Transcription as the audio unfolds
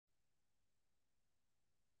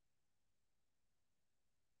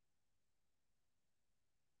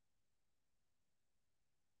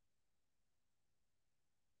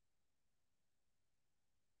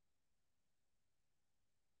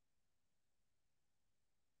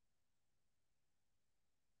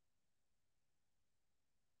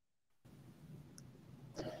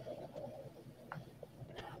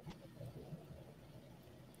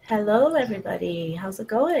Hello, everybody. How's it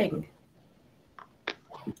going?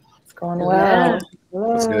 It's going well.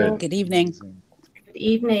 That's good. Good evening. Good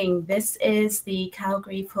evening. This is the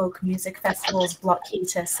Calgary Folk Music Festival's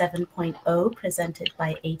Blockheater 7.0 presented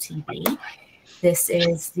by ATB. This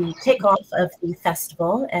is the kickoff of the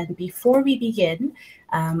festival. And before we begin,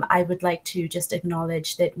 I would like to just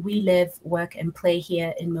acknowledge that we live, work, and play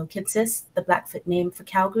here in Mohkinstsis, the Blackfoot name for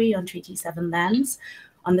Calgary on Treaty 7 lands,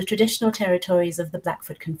 on the traditional territories of the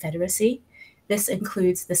Blackfoot Confederacy. This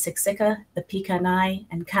includes the Siksika, the Pikanai,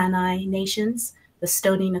 and Kainai nations, the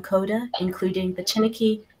Stoney Nakoda, including the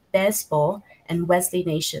Chiniki, Bearspaw, and Wesley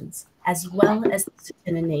nations, as well as the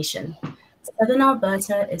Tsuut'ina Nation. Southern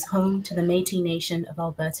Alberta is home to the Métis Nation of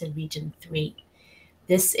Alberta Region 3.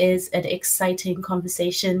 This is an exciting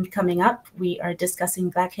conversation coming up. We are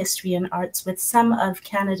discussing Black history and arts with some of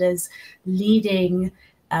Canada's leading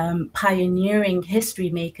pioneering history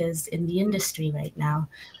makers in the industry right now.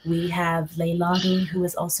 We have Leilani, who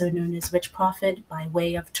is also known as Rich Prophet by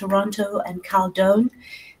way of Toronto and Caldone.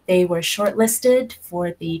 They were shortlisted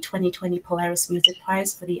for the 2020 Polaris Music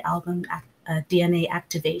Prize for the album DNA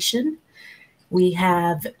Activation. We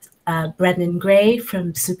have Brendan Gray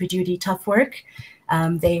from Super Duty Tough Work.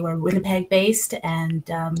 They were Winnipeg-based, and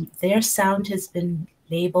their sound has been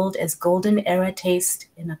labeled as golden era taste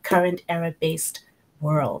in a current era-based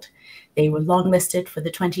world. They were longlisted for the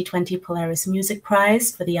 2020 Polaris Music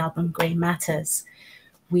Prize for the album Grey Matters.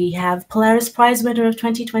 We have Polaris Prize winner of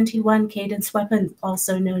 2021, Cadence Weapon,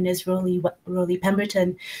 also known as Roly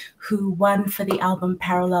Pemberton, who won for the album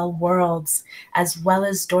Parallel Worlds, as well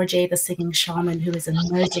as Dorje the Singing Shaman, who is an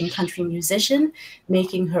emerging country musician,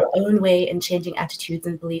 making her own way and changing attitudes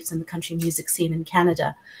and beliefs in the country music scene in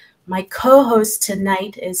Canada. My co-host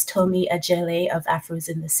tonight is Tomi Ajele of Afros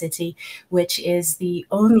in the City, which is the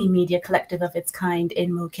only media collective of its kind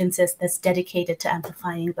in Mohkinstsis that's dedicated to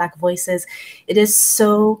amplifying Black voices. It is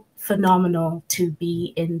so phenomenal to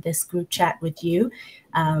be in this group chat with you.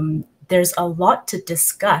 There's a lot to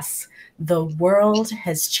discuss. The world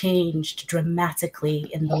has changed dramatically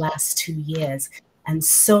in the last 2 years, and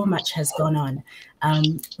so much has gone on.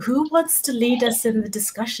 Who wants to lead us in the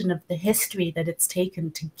discussion of the history that it's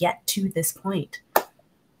taken to get to this point?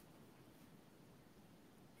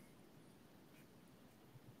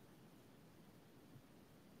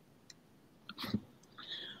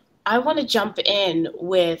 I want to jump in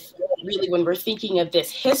with really when we're thinking of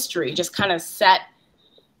this history, just kind of set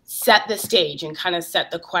the stage and kind of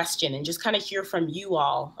set the question and just kind of hear from you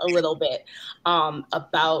all a little bit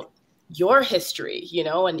about your history, you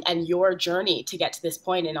know, and your journey to get to this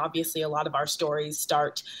point. And obviously a lot of our stories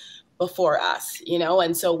start before us, you know,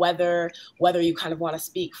 and so whether you kind of want to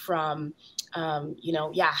speak from, you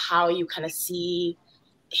know, yeah, how you kind of see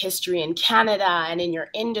history in Canada and in your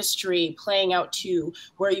industry playing out to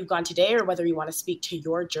where you've gone today, or whether you want to speak to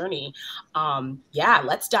your journey. Yeah,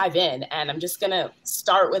 let's dive in. And I'm just going to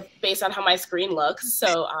start with based on how my screen looks.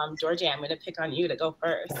 So Dorje, I'm going to pick on you to go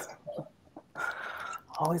first.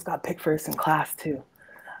 Always got picked first in class too.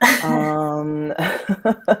 Thank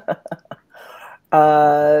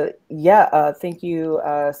you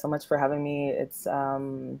so much for having me. It's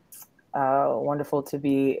wonderful to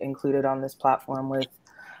be included on this platform with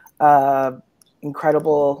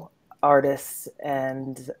incredible artists.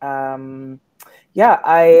 And I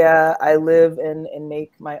live and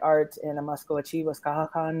make my art in Amaskowachi,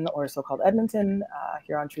 Waskahakan, or so-called Edmonton,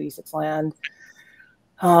 here on Treaty 6 land.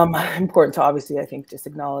 Important to obviously, I think, just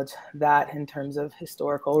acknowledge that in terms of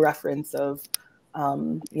historical reference of,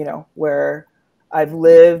 you know, where I've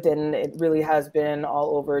lived, and it really has been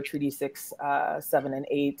all over Treaty 6, 7, and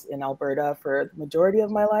 8 in Alberta for the majority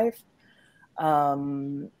of my life.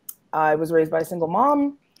 I was raised by a single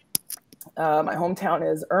mom. My hometown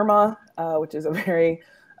is Irma, which is a very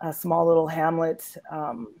small little hamlet,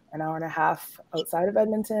 an hour and a half outside of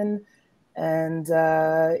Edmonton. And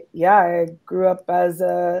I grew up as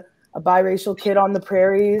a biracial kid on the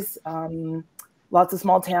prairies, lots of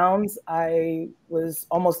small towns. I was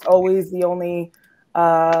almost always the only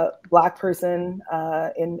Black person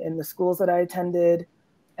in the schools that I attended.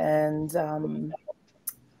 And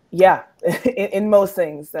in most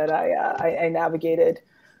things that I navigated,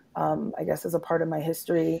 I guess, as a part of my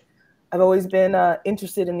history. I've always been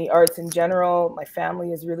interested in the arts in general. My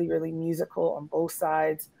family is really, really musical on both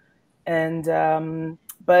sides. And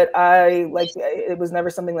but it was never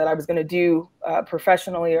something that I was going to do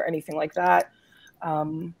professionally or anything like that.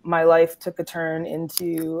 My life took a turn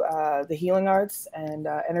into the healing arts and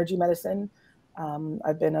energy medicine.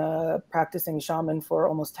 I've been a practicing shaman for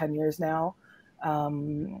almost 10 years now.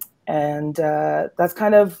 And that's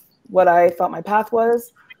kind of what I thought my path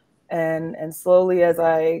was. And slowly, as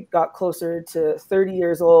I got closer to 30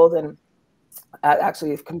 years old and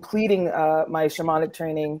actually completing my shamanic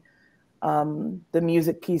training, the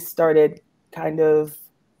music piece started kind of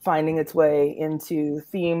finding its way into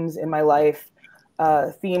themes in my life,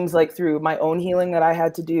 themes like through my own healing that I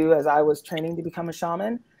had to do as I was training to become a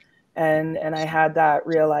shaman. And I had that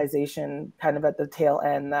realization kind of at the tail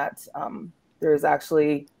end that there's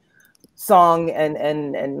actually song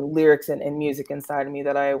and lyrics and music inside of me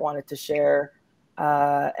that I wanted to share.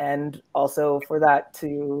 And also for that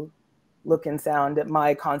to look and sound at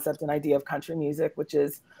my concept and idea of country music, which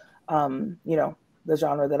is, you know, the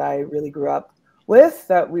genre that I really grew up with,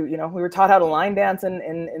 that we were taught how to line dance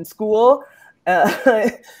in school,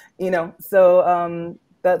 you know, so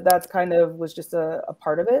that's kind of was just a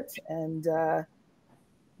part of it. And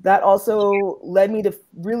that also led me to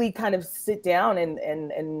really kind of sit down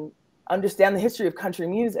and understand the history of country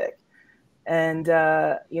music. And,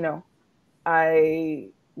 you know, I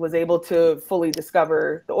was able to fully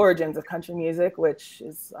discover the origins of country music, which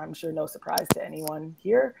is, I'm sure, no surprise to anyone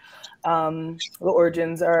here. The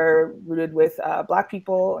origins are rooted with Black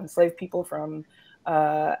people, enslaved people from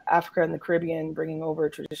Africa and the Caribbean, bringing over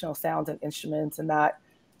traditional sounds and instruments, and that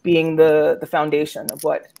being the foundation of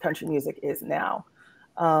what country music is now.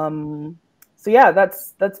 So yeah,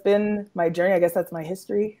 that's been my journey. I guess that's my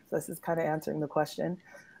history. So this is kind of answering the question,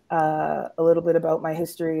 a little bit about my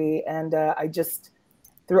history. And I just,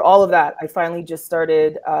 through all of that, I finally just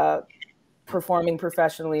started performing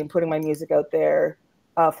professionally and putting my music out there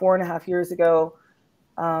 4.5 years ago.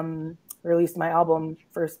 Released my album,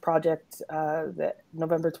 first project, that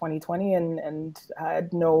November 2020, and I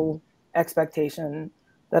had no expectation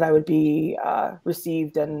that I would be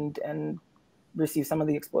received and receive some of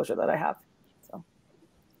the exposure that I have. So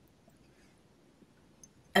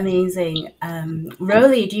amazing.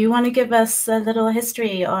 Roly, do you want to give us a little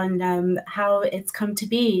history on how it's come to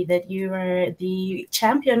be that you are the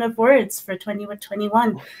champion of words for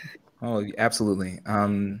 2021? Oh, absolutely.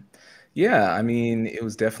 Yeah, I mean, it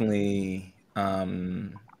was definitely,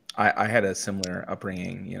 I had a similar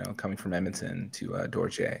upbringing, you know, coming from Edmonton to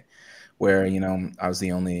Dorje, where, you know, I was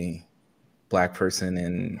the only Black person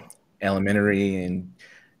in elementary and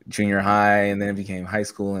junior high, and then it became high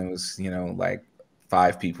school, and it was, you know, like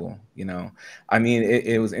 5 people, you know. I mean,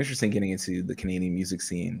 it was interesting getting into the Canadian music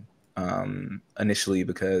scene initially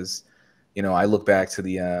because, you know, I look back to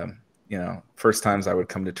the, you know, first times I would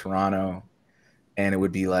come to Toronto, and it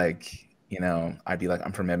would be like, you know, I'd be like,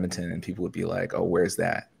 I'm from Edmonton, and people would be like, oh, where's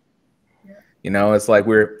that? Yeah. You know, it's like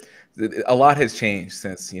a lot has changed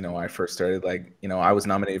since, you know, I first started. Like, you know, I was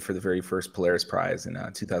nominated for the very first Polaris Prize in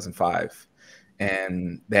 2005.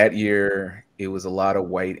 And that year, it was a lot of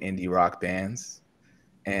white indie rock bands.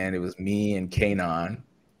 And it was me and Kanon.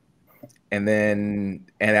 And then,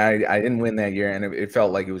 I didn't win that year. And it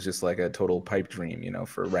felt like it was just like a total pipe dream, you know,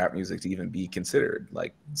 for rap music to even be considered,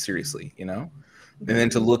 like, seriously, you know? And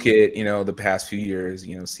then to look at, you know, the past few years,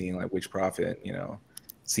 you know, seeing like Witch Prophet, you know,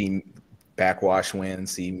 seeing Backwash win,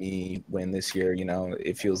 see me win this year, you know,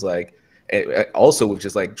 it feels like also with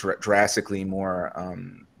just like drastically more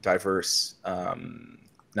diverse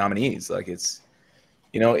nominees. Like it's,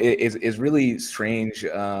 you know, it's really strange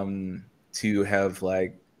to have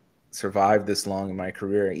like survived this long in my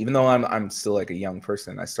career, even though I'm still like a young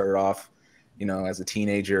person. I started off, you know, as a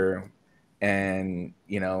teenager, and,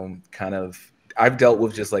 you know, kind of I've dealt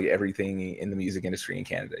with just like everything in the music industry in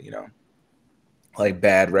Canada, you know, like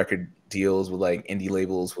bad record deals with like indie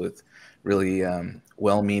labels with really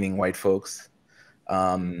well-meaning white folks,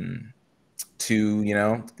 to, you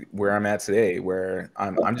know, where I'm at today, where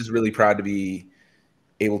I'm just really proud to be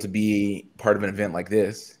able to be part of an event like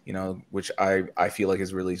this, you know, which I feel like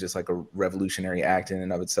is really just like a revolutionary act in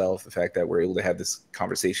and of itself. The fact that we're able to have this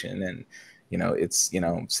conversation, and, you know, it's, you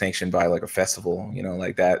know, sanctioned by like a festival, you know,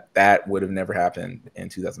 like that would have never happened in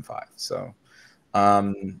 2005. So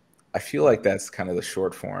I feel like that's kind of the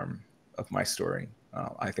short form of my story.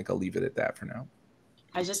 I think I'll leave it at that for now.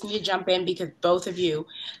 I just need to jump in because both of you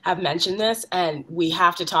have mentioned this, and we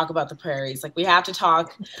have to talk about the prairies. Like, we have to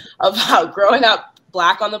talk about growing up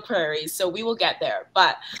Black on the prairies. So we will get there,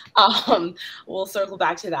 but we'll circle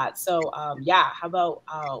back to that. So yeah, how about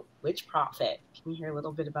Witch Prophet? Can you hear a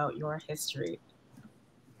little bit about your history?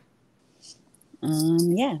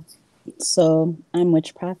 Yeah, so I'm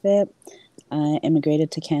Witch Prophet. I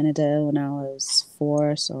immigrated to Canada when I was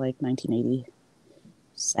 4, so like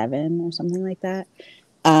 1987 or something like that.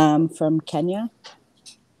 From Kenya.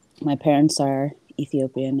 My parents are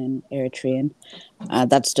Ethiopian and Eritrean.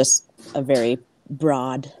 That's just a very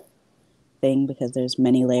broad thing because there's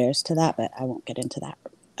many layers to that, but I won't get into that.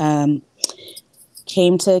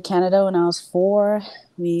 came to Canada when I was 4.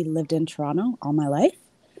 We lived in Toronto all my life.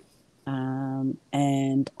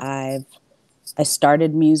 And I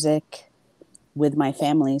started music with my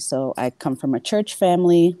family. So I come from a church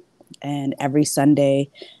family, and every Sunday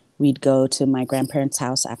we'd go to my grandparents'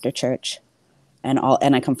 house after church. And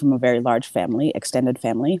I come from a very large family, extended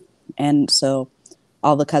family. And so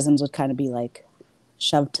all the cousins would kind of be like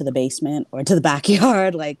shoved to the basement or to the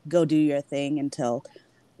backyard, like, go do your thing until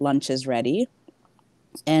lunch is ready.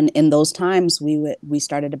 And in those times we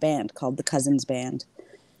started a band called the Cousins Band.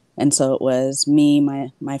 And so it was me,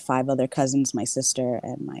 my 5 other cousins, my sister,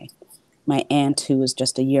 and my aunt, who was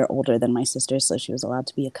just a year older than my sister, so she was allowed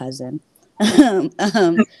to be a cousin.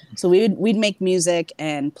 So we'd make music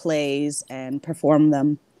and plays and perform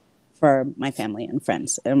them for my family and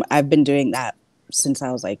friends. And I've been doing that since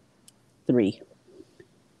I was like 3.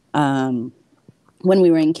 When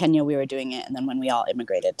we were in Kenya, we were doing it, and then when we all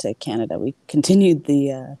immigrated to Canada, we continued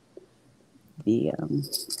the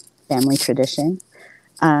family tradition.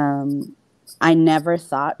 I never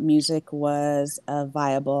thought music was a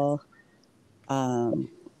viable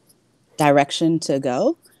direction to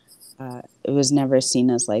go. It was never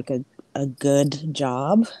seen as like a good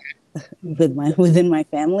job within my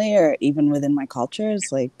family or even within my culture.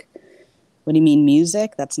 It's like, what do you mean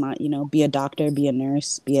music? That's not, be a doctor, be a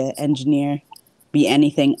nurse, be an engineer, be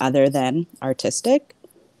anything other than artistic.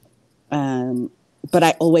 But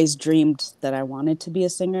I always dreamed that I wanted to be a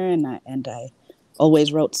singer, and I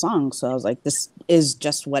always wrote songs. So I was like, this is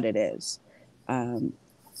just what it is.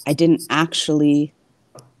 I didn't actually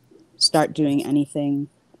start doing anything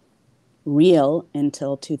real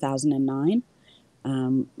until 2009,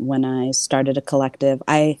 when I started a collective.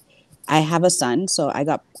 I have a son, so I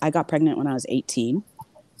got pregnant when I was 18,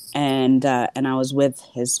 and I was with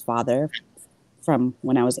his father from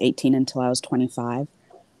when I was 18 until I was 25.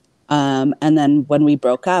 And then when we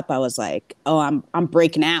broke up, I was like, oh, I'm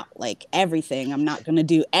breaking out, like everything. I'm not going to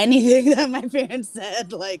do anything that my parents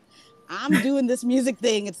said. Like, I'm doing this music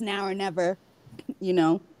thing. It's now or never,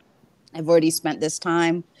 I've already spent this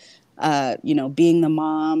time, being the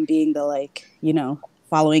mom, being the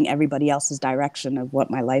following everybody else's direction of what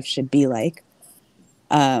my life should be like,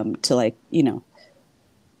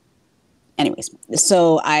 anyways.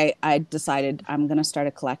 So I decided I'm going to start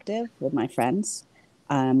a collective with my friends.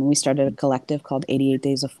 We started a collective called 88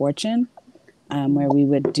 Days of Fortune, where we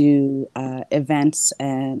would do events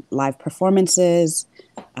and live performances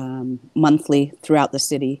monthly throughout the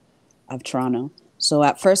city of Toronto. So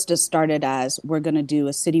at first it started as, we're going to do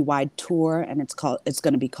a citywide tour, and it's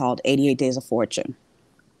going to be called 88 Days of Fortune,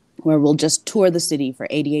 where we'll just tour the city for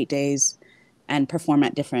 88 days and perform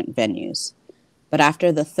at different venues. But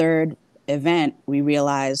after the 3rd event, we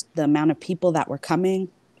realized the amount of people that were coming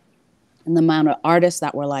and the amount of artists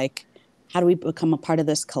that were like, how do we become a part of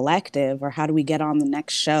this collective, or how do we get on the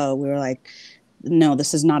next show? We were like, no,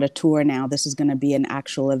 this is not a tour now. This is going to be an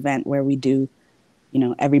actual event where we do,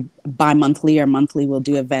 every bi-monthly or monthly, we'll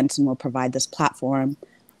do events, and we'll provide this platform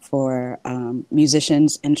for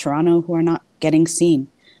musicians in Toronto who are not getting seen.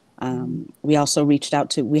 We also reached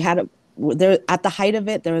out to, at the height of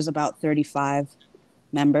it, there was about 35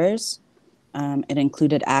 members. It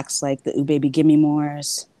included acts like the Ooh Baby Gimme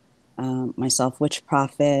Mores, myself, Witch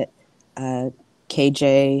Prophet,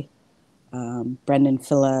 KJ, Brendan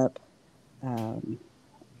Phillip,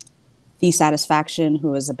 The Satisfaction,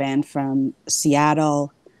 who was a band from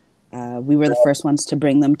Seattle. We were the first ones to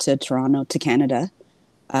bring them to Toronto, to Canada.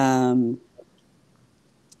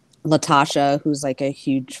 Latasha, who's like a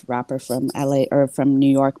huge rapper from LA or from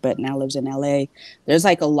New York, but now lives in LA. There's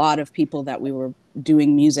like a lot of people that we were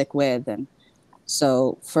doing music with. And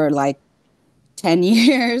so for like 10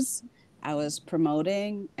 years, I was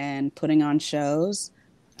promoting and putting on shows,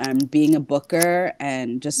 being a booker,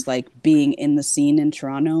 and just like being in the scene in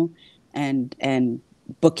Toronto, and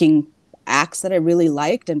booking acts that I really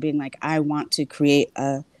liked, and being like, I want to create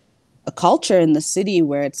a culture in the city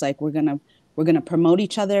where it's like, we're gonna promote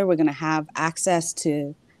each other. We're gonna have access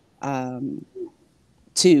to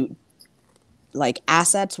like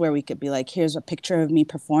assets where we could be like, here's a picture of me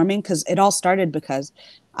performing. Cause it all started because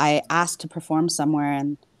I asked to perform somewhere,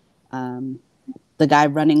 and the guy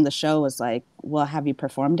running the show was like, well, have you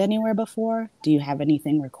performed anywhere before? Do you have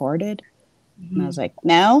anything recorded? Mm-hmm. And I was like,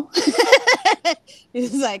 no. He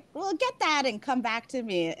was like, well, get that and come back to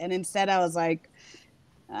me. And instead I was like,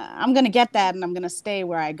 I'm going to get that, and I'm going to stay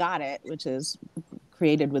where I got it, which is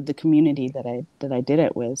created with the community that I did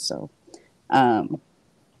it with. So,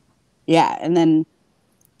 yeah. And then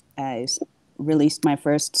I released my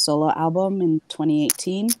first solo album in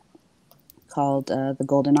 2018 called The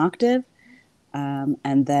Golden Octave.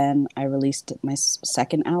 And then I released my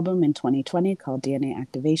second album in 2020 called DNA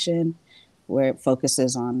Activation, where it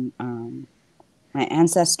focuses on my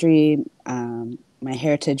ancestry, my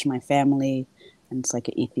heritage, my family, and it's like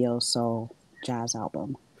an Ethio soul jazz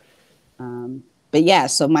album. But yeah,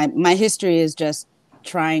 so my history is just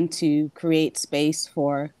trying to create space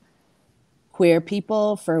for queer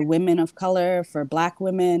people, for women of color, for Black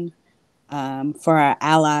women, for our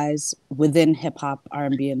allies within hip hop,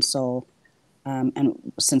 R&B, and soul.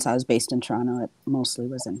 And since I was based in Toronto, it mostly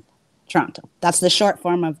was in Toronto. That's the short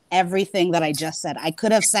form of everything that I just said. I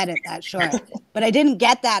could have said it that short, but I didn't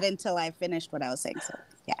get that until I finished what I was saying. So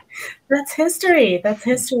yeah. That's history. That's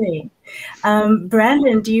history.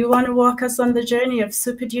 Brandon, do you want to walk us on the journey of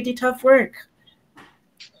Super Duty Tough Work?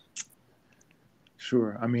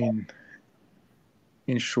 Sure. I mean,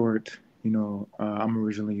 in short, you know, I'm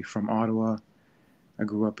originally from Ottawa. I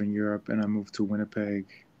grew up in Europe, and I moved to Winnipeg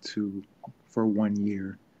for 1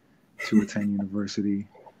 year to attend university,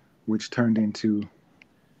 which turned into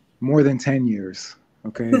more than 10 years,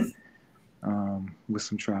 okay, with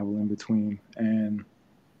some travel in between. And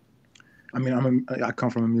I mean, I come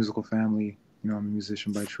from a musical family. You know, I'm a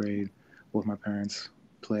musician by trade. Both my parents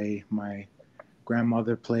play. My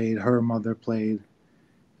grandmother played. Her mother played.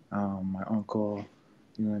 My uncle,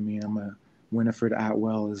 you know what I mean? I'm a Winifred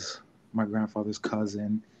Atwell is my grandfather's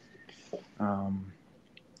cousin.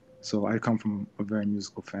 So I come from a very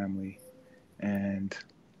musical family. And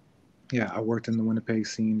yeah, I worked in the Winnipeg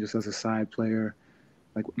scene just as a side player.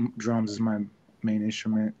 Like drums is my main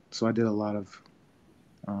instrument. So I did a lot of,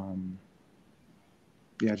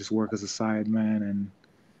 just work as a side man and,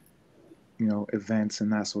 you know, events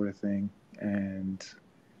and that sort of thing. And,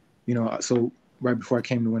 you know, so right before I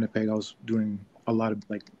came to Winnipeg, I was doing a lot of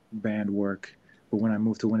like band work. But when I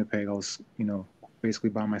moved to Winnipeg, I was, you know,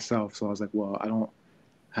 basically by myself. So I was like, well, I don't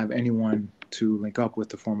have anyone to link up with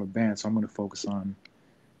to form a band. So I'm going to focus on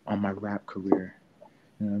my rap career,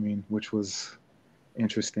 you know what I mean? Which was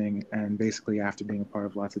interesting. And basically after being a part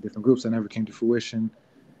of lots of different groups that never came to fruition,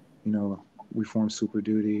 you know, we formed Super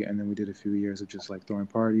Duty, and then we did a few years of just like throwing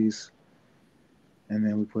parties. And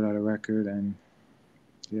then we put out a record, and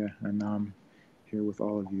yeah, and now I'm here with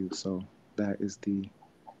all of you. So that is the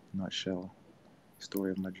nutshell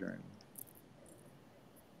story of my journey.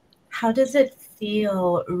 How does it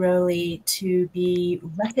feel, Roly, to be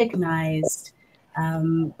recognized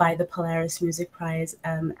by the Polaris Music Prize?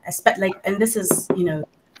 And this is, you know,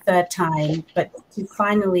 third time, but to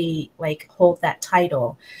finally like hold that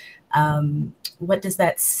title, what does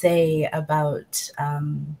that say about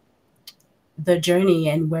the journey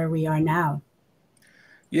and where we are now?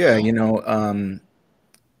 Yeah, you know,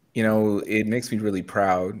 it makes me really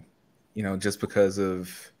proud, you know, just because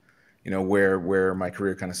of, you know, where my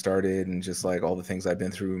career kind of started and just like all the things I've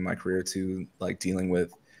been through in my career too, like dealing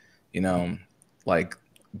with, you know, like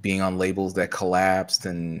being on labels that collapsed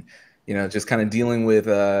and, you know, just kind of dealing with,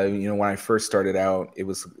 you know, when I first started out, it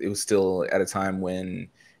was still at a time when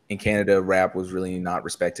in Canada, rap was really not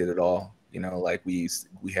respected at all. You know, like we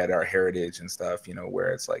had our heritage and stuff, you know,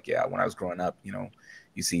 where it's like, yeah, when I was growing up, you know,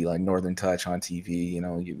 you see like Northern Touch on TV, you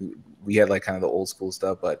know, we had like kind of the old school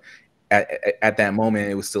stuff, but at that moment,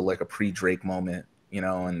 it was still like a pre-Drake moment, you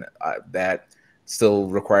know, and that still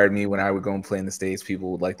required me when I would go and play in the States,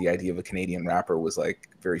 people would like the idea of a Canadian rapper was like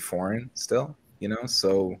very foreign still, you know,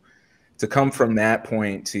 so to come from that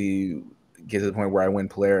point to get to the point where I win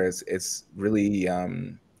Polaris, it's really,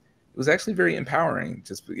 it was actually very empowering,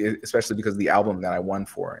 just especially because of the album that I won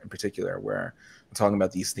for in particular, where I'm talking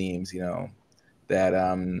about these themes, you know, that,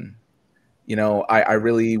 you know, I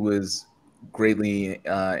really was greatly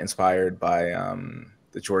inspired by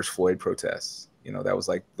the George Floyd protests. You know, that was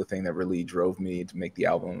like the thing that really drove me to make the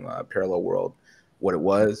album Parallel World what it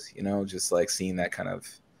was, you know, just like seeing that kind of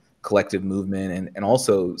collective movement and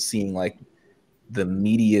also seeing like the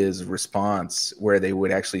media's response where they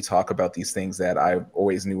would actually talk about these things that I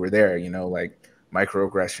always knew were there, you know, like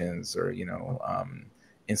microaggressions or, you know,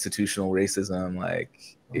 institutional racism.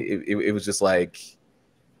 Like it was just like,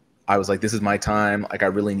 I was like, this is my time. Like, I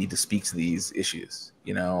really need to speak to these issues,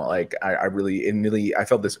 you know, like I really, I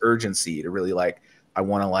felt this urgency to really like, I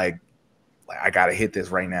want to like, I got to hit this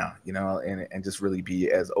right now, you know, and just really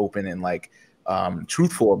be as open and like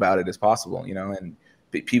truthful about it as possible, you know, and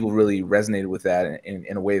people really resonated with that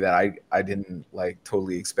in a way that I didn't like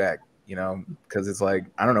totally expect, you know, because it's like,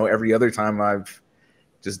 I don't know, every other time I've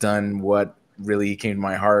just done what really came to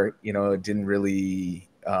my heart, you know, it didn't really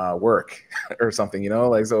work or something, you know,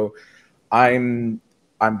 like, so I'm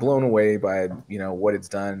blown away by, you know, what it's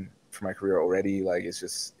done for my career already. Like, it's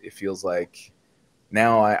just, it feels like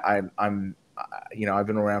now I'm you know, I've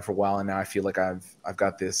been around for a while, and now I feel like I've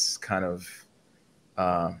got this kind of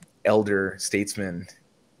elder statesman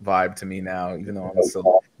vibe to me now, even though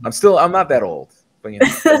I'm not that old, but you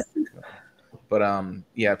know. But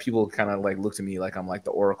yeah, people kind of like look to me like I'm like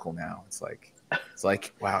the oracle now. It's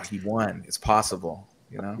like wow, he won. It's possible,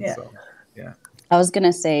 you know. Yeah. So yeah. I was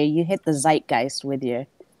gonna say you hit the zeitgeist with your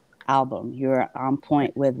album. You're on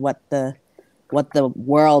point with what the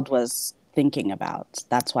world was thinking about.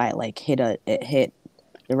 That's why it hit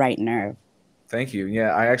the right nerve. Thank you.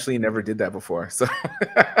 Yeah, I actually never did that before, so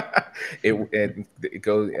it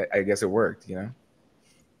goes. I guess it worked, you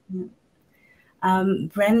know.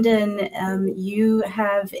 Brendan, you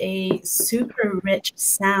have a super rich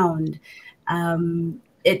sound.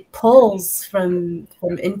 It pulls from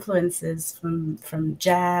influences from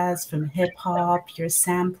jazz, from hip hop. You're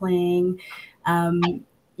sampling.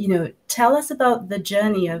 You know, tell us about the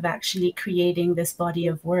journey of actually creating this body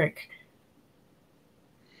of work.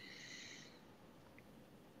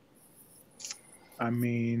 I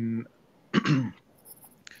mean,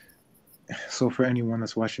 so for anyone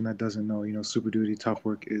that's watching that doesn't know, you know, Super Duty Tough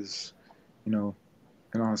Work is, you know,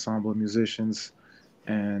 an ensemble of musicians,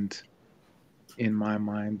 and in my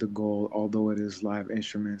mind, the goal, although it is live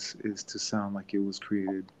instruments, is to sound like it was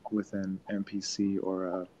created with an MPC or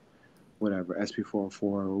a whatever, SP404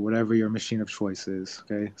 or whatever your machine of choice is.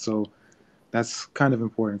 Okay, so that's kind of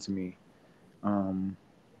important to me.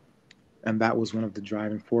 And that was one of the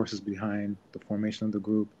driving forces behind the formation of the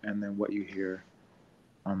group, and then what you hear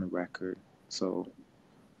on the record. So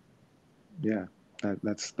yeah,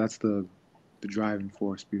 that's the driving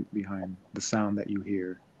force behind the sound that you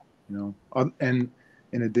hear, you know. And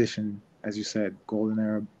in addition, as you said, golden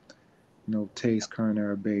era, you know, taste, current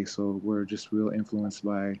era bass. So we're just real influenced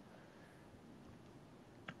by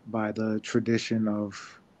the tradition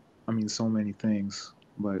of, I mean, so many things,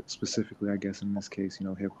 but specifically, I guess in this case, you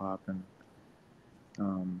know, hip hop and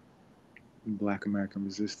Black American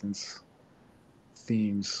resistance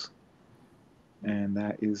themes, and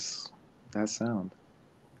that is that sound.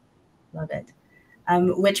 Love it.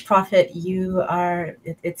 Witch Prophet, you are,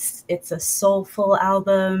 it's a soulful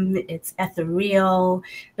album. It's ethereal.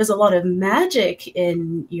 There's a lot of magic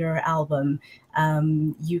in your album.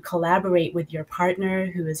 You collaborate with your partner,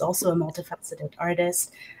 who is also a multifaceted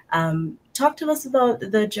artist. Talk to us about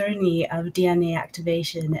the journey of DNA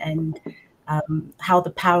activation and how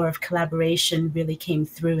the power of collaboration really came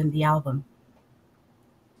through in the album.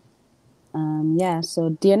 Yeah,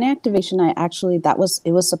 so DNA Activation,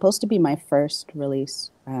 it was supposed to be my first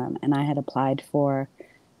release, and I had applied for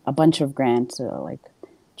a bunch of grants, like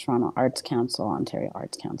Toronto Arts Council, Ontario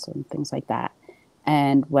Arts Council, and things like that.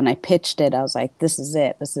 And when I pitched it, I was like, this is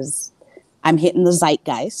it. I'm hitting the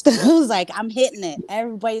zeitgeist. I was like, I'm hitting it.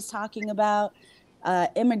 Everybody's talking about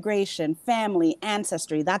immigration, family,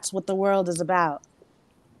 ancestry. That's what the world is about.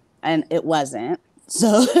 And it wasn't.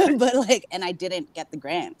 So, and I didn't get the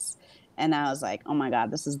grants. And I was like, oh my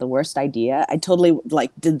God, this is the worst idea. I totally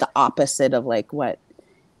did the opposite of what,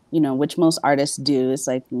 you know, which most artists do. It's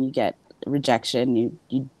like when you get rejection,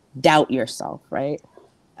 you doubt yourself, right?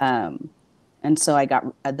 And so I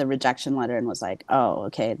got the rejection letter and was like, oh,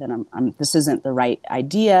 okay, then this isn't the right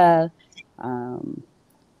idea. I'm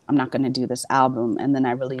not going to do this album. And then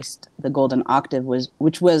I released The Golden Octave,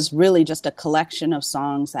 which was really just a collection of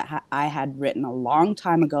songs that I had written a long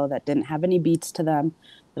time ago that didn't have any beats to them,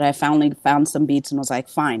 that I finally found some beats and was like,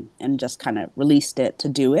 fine, and just kind of released it to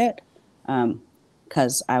do it.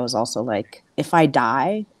 Because I was also like, if I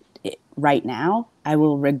die right now, I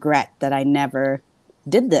will regret that I never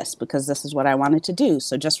did this, because this is what I wanted to do.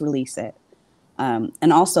 So just release it.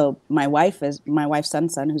 And also my wife's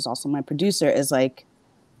son, who's also my producer,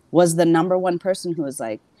 was the number one person who was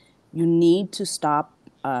like, you need to stop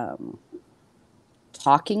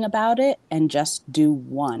talking about it and just do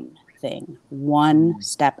one thing, one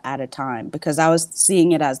step at a time. Because I was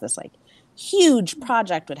seeing it as this huge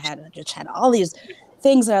project which had all these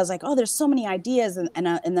things that I was like, oh, there's so many ideas. And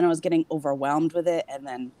then I was getting overwhelmed with it. And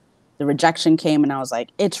then the rejection came and I was like,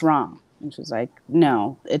 it's wrong. And she was like,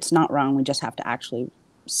 no, it's not wrong. We just have to actually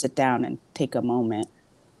sit down and take a moment.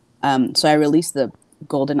 So I released the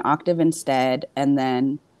Golden Octave instead, and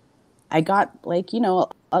then I got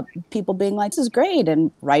people being like, this is great,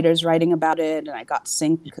 and writers writing about it, and I got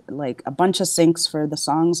a bunch of syncs for the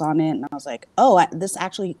songs on it, and I was like, oh, this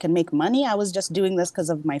actually can make money. I was just doing this because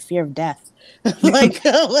of my fear of death.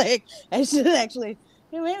 I should actually,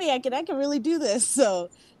 maybe I can really do this. So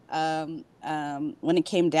when it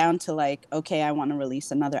came down to okay, I want to release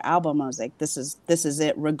another album, I was like, this is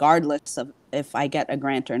it, regardless of if I get a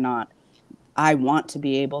grant or not. I want to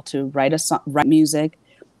be able to write music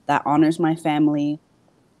that honors my family,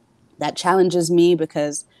 that challenges me,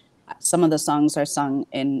 because some of the songs are sung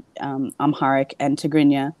in Amharic and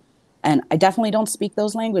Tigrinya, and I definitely don't speak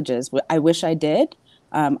those languages. I wish I did.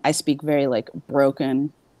 I speak very like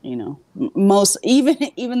broken, you know, most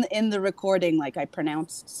even in the recording, like I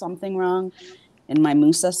pronounced something wrong in my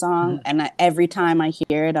Musa song, and every time I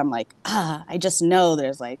hear it, I'm like, I just know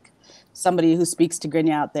there's like somebody who speaks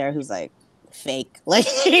Tigrinya out there who's like fake, like,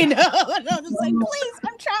 you know, and I'm just like, please,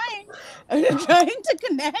 I'm trying to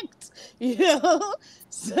connect, you know,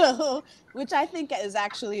 so, which I think is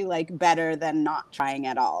actually like better than not trying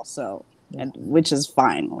at all. So, and which is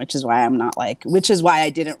fine, which is why I'm not like, which is why I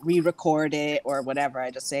didn't re-record it or whatever.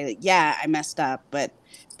 I just say, like, yeah, I messed up, but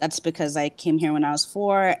that's because I came here when I was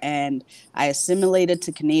 4 and I assimilated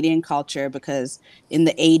to Canadian culture, because in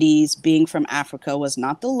the 80s, being from Africa was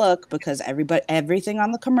not the look, because everything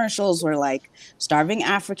on the commercials were like starving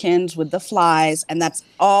Africans with the flies. And that's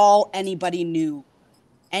all anybody knew.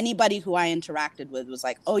 Anybody who I interacted with was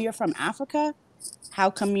like, oh, you're from Africa? How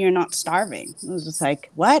come you're not starving? It was just like,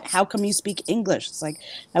 what? How come you speak English? It's like,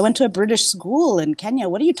 I went to a British school in Kenya.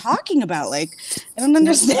 What are you talking about? Like, I don't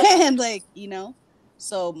understand. Like, you know?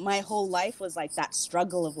 So my whole life was like that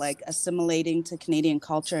struggle of like assimilating to Canadian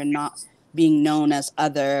culture and not being known as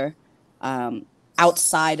other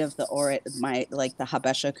outside of the the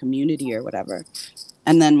Habesha community or whatever.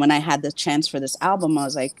 And then when I had the chance for this album, I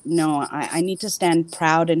was like, no, I need to stand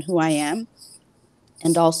proud in who I am.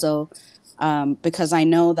 And also because I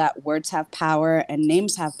know that words have power and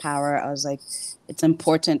names have power, I was like, it's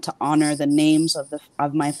important to honor the names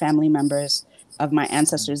of my family members, of my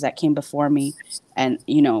ancestors that came before me, and,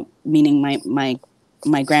 you know, meaning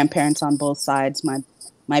my grandparents on both sides,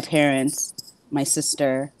 my parents, my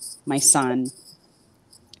sister, my son.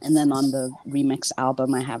 And then on the remix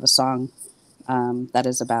album, I have a song that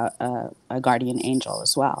is about a guardian angel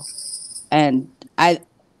as well. And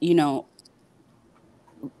you know,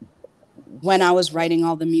 when I was writing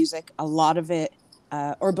all the music, a lot of it,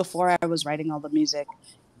 or before I was writing all the music,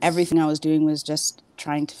 everything I was doing was just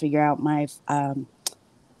trying to figure out my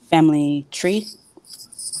family tree,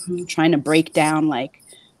 trying to break down, like,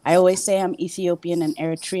 I always say I'm Ethiopian and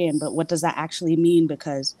Eritrean, but what does that actually mean?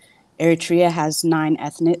 Because Eritrea has 9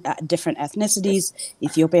 different ethnicities.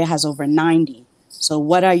 Ethiopia has over 90. So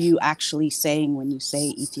what are you actually saying when you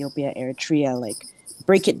say Ethiopia, Eritrea? Like,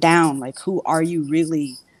 break it down. Like, who are you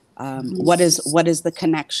really? What is the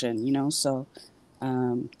connection? You know. So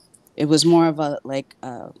it was more of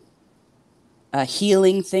a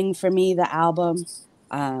healing thing for me, the album,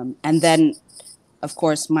 and then, of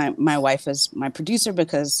course, my wife is my producer,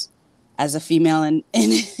 because as a female in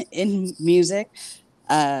music,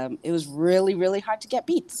 it was really, really hard to get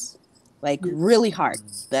beats, like really hard.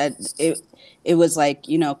 That it was like,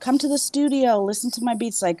 you know, come to the studio, listen to my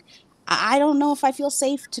beats. Like, I don't know if I feel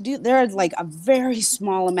safe to do. There are like a very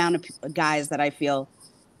small amount of guys that I feel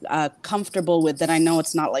comfortable with, that I know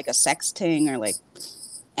it's not like a sexting or like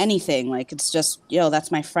anything. Like, it's just, yo,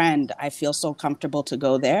 that's my friend. I feel so comfortable to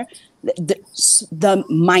go there. The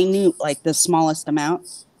minute, like the smallest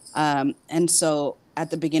amount. And so at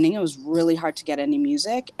the beginning, it was really hard to get any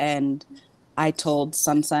music. And I told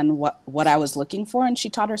Sun what I was looking for, and she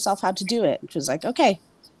taught herself how to do it. She was like, okay,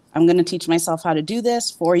 I'm going to teach myself how to do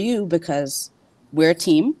this for you, because we're a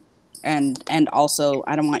team. And also,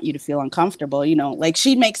 I don't want you to feel uncomfortable, you know, like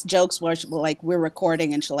she makes jokes where we're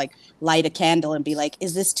recording and she'll like light a candle and be like,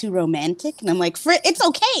 is this too romantic? And I'm like, it's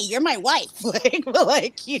okay. You're my wife.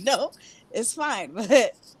 Like, you know, it's fine.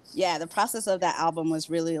 But yeah, the process of that album was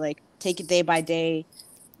really like, take it day by day,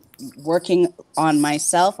 working on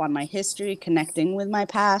myself, on my history, connecting with my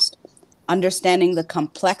past, understanding the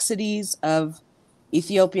complexities of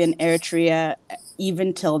Ethiopian Eritrea,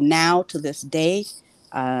 even till now, to this day.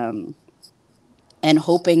 And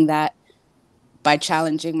hoping that by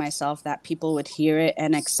challenging myself, that people would hear it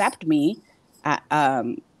and accept me,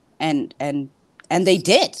 and they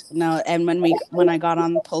did. No, and when I got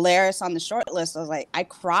on Polaris on the short list, I was like, I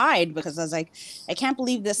cried, because I was like, I can't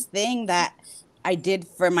believe this thing that I did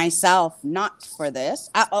for myself, not for this.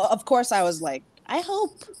 Of course, I was like, I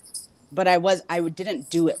hope, but I didn't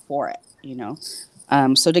do it for it, you know.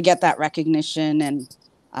 So to get that recognition and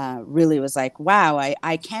really was like, wow,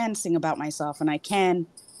 I can sing about myself, and I can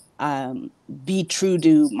be true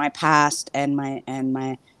to my past and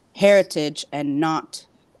my heritage, and not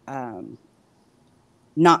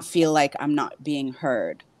feel like I'm not being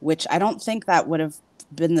heard, which I don't think that would have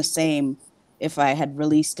been the same if I had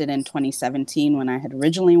released it in 2017 when I had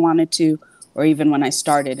originally wanted to, or even when I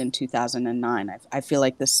started in 2009. I feel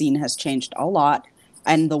like the scene has changed a lot,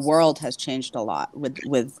 and the world has changed a lot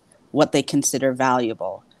with what they consider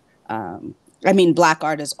valuable. I mean, Black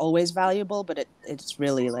art is always valuable, but it's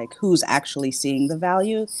really like who's actually seeing the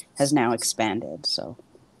value has now expanded. So,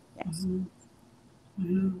 yes.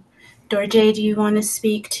 Dorje, do you want to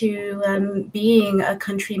speak to being a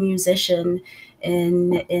country musician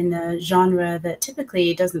in a genre that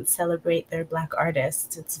typically doesn't celebrate their Black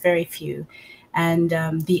artists? It's very few. And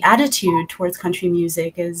the attitude towards country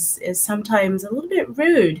music is sometimes a little bit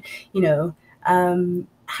rude, you know.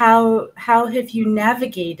 How have you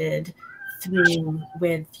navigated through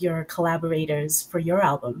with your collaborators for your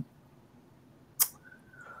album?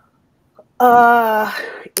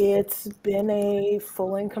 It's been a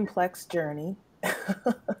full and complex journey,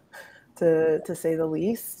 to say the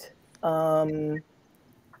least. You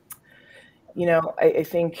know, I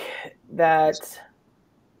think that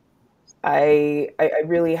I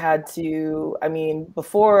really had to, I mean,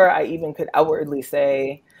 before I even could outwardly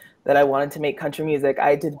say that I wanted to make country music,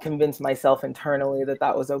 I did convince myself internally that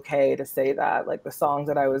that was okay to say that. Like the songs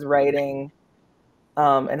that I was writing,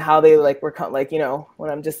 and how they like were like, you know,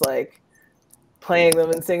 when I'm just like playing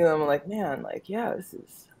them and singing them, I'm like, man, like, yeah, this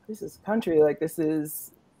is country. Like this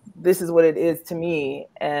is what it is to me.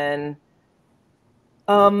 And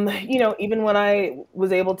you know, even when I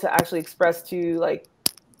was able to actually express to like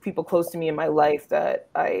people close to me in my life that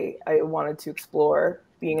I wanted to explore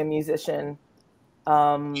being a musician,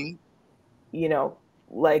 you know,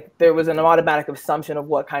 like there was an automatic assumption of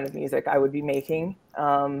what kind of music I would be making,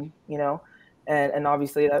 you know, and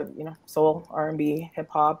obviously that, you know, soul, R&B, hip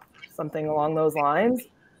hop, something along those lines.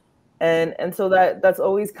 And so that's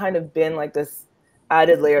always kind of been like this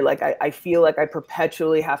added layer. Like I feel like I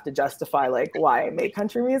perpetually have to justify like why I make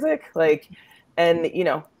country music. Like, and you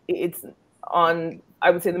know, it's on, I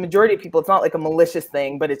would say the majority of people, it's not like a malicious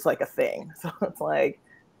thing, but it's like a thing. So it's like,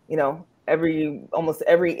 you know, almost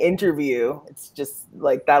every interview, it's just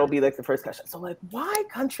like, that'll be like the first question. So like, why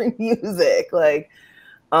country music? Like,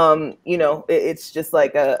 you know, it's just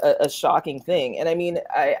like a shocking thing. And I mean,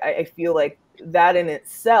 I feel like that in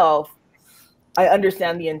itself, I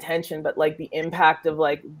understand the intention, but like the impact of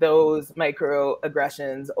like those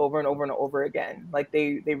microaggressions over and over and over again, like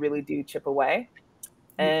they really do chip away.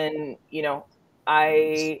 And, you know,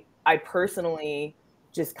 I personally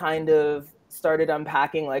just kind of started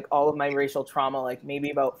unpacking like all of my racial trauma, like maybe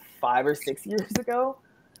about 5 or 6 years ago.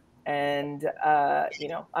 And, you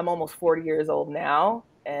know, I'm almost 40 years old now.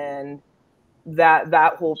 And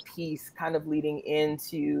that whole piece kind of leading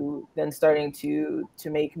into then starting to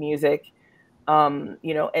make music,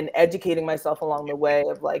 you know, and educating myself along the way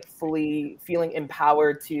of like fully feeling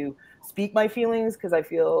empowered to speak my feelings. Cause I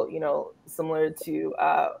feel, you know, similar to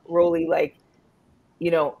Rolly, like,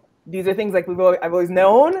 you know, these are things like I've always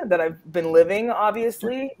known that I've been living,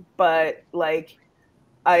 obviously, but like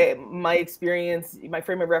my experience, my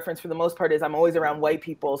frame of reference for the most part is I'm always around white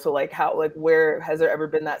people. So like where has there ever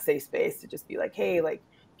been that safe space to just be like, hey, like,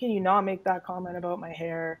 can you not make that comment about my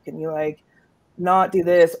hair? Can you like not do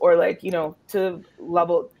this? Or like, you know, to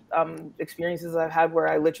level experiences I've had where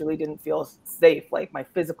I literally didn't feel safe. Like my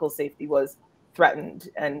physical safety was threatened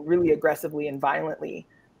and really aggressively and violently,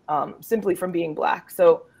 simply from being Black.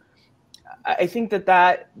 So I think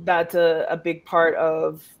that's a big part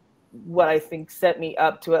of what I think set me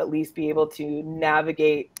up to at least be able to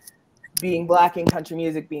navigate being Black in country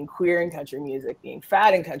music, being queer in country music, being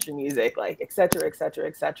fat in country music, like et cetera, et cetera,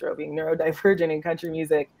 et cetera, being neurodivergent in country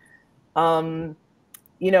music. You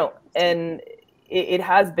know, and it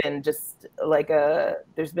has been just like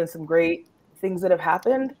there's been some great things that have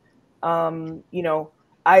happened. You know,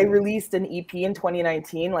 I released an EP in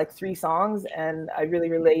 2019, like 3 songs, and I really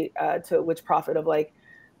relate to Which Prophet of like,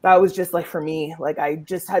 that was just like for me, like I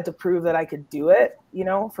just had to prove that I could do it, you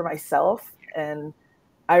know, for myself. And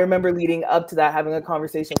I remember leading up to that, having a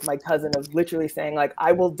conversation with my cousin of literally saying like,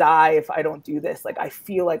 I will die if I don't do this. Like, I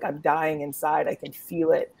feel like I'm dying inside. I can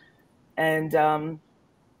feel it. And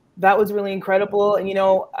that was really incredible. And, you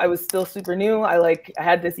know, I was still super new. I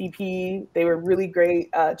had this EP. They were really great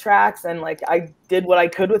tracks. And like, I did what I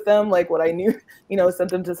could with them, like what I knew, you know, sent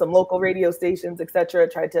them to some local radio stations, etc.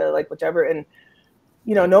 Tried to like whichever. And,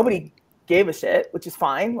 you know, nobody gave a shit, which is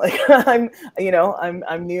fine. Like I'm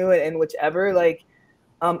new and whichever, like,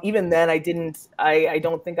 even then I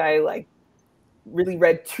don't think I like really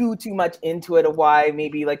read too much into it of why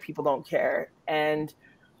maybe like people don't care. And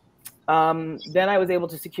then I was able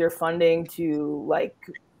to secure funding to like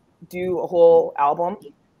do a whole album.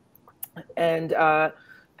 And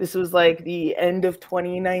this was like the end of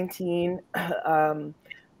 2019,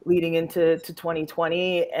 leading into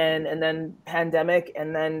 2020, and then pandemic.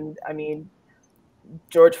 And then, I mean,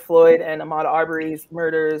 George Floyd and Ahmaud Arbery's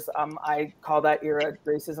murders, I call that era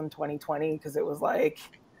racism 2020, because it was like,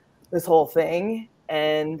 this whole thing.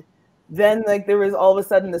 And then like there was all of a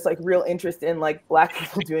sudden this like real interest in like Black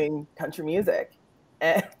people doing country music,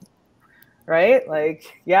 and right,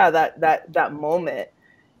 like yeah, that moment.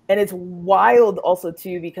 And it's wild also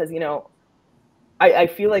too, because you know, I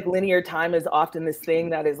feel like linear time is often this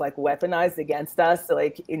thing that is like weaponized against us. So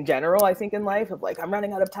like in general, I think in life of like, I'm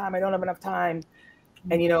running out of time, I don't have enough time.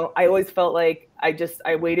 And, you know, I always felt like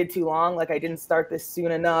I waited too long. Like I didn't start this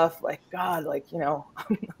soon enough. Like, God, like, you know,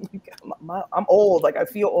 I'm old. Like I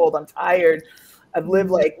feel old. I'm tired. I've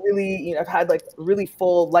lived like really, you know, I've had like really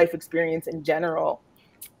full life experience in general.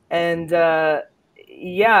 And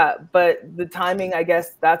yeah, but the timing, I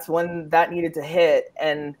guess that's when that needed to hit.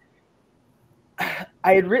 And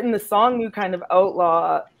I had written the song New Kind of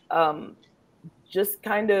Outlaw just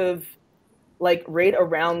kind of like right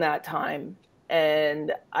around that time.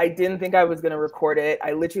 And I didn't think I was going to record it.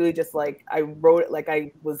 I literally just like, I wrote it like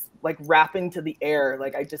I was like rapping to the air.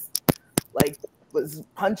 Like I just like was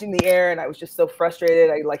punching the air, and I was just so frustrated.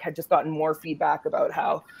 I like had just gotten more feedback about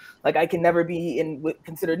how like I can never be in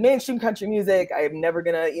considered mainstream country music. I'm never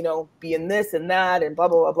going to, you know, be in this and that and blah,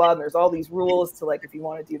 blah, blah, blah. And there's all these rules to like, if you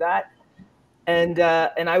want to do that. And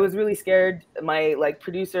I was really scared. My like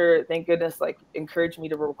producer, thank goodness, like encouraged me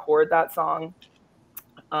to record that song.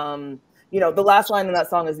 You know, the last line in that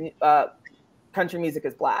song is country music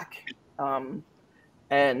is black.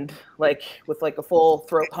 And like with like a full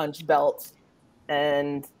throat punch belt.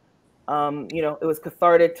 And, you know, it was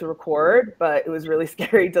cathartic to record, but it was really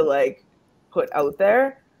scary to like put out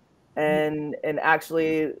there. And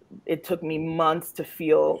actually it took me months to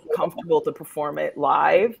feel comfortable to perform it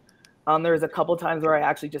live. There was a couple times where I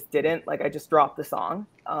actually just didn't, like I just dropped the song.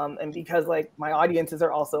 And because like my audiences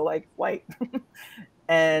are also like white.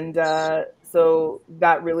 And so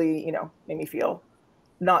that really, you know, made me feel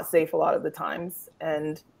not safe a lot of the times.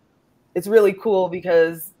 And it's really cool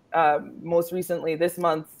because most recently this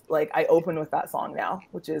month, like I opened with that song now,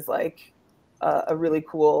 which is like a really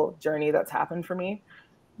cool journey that's happened for me.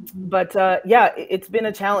 But yeah, it's been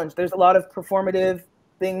a challenge. There's a lot of performative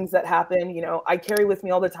things that happen, you know, I carry with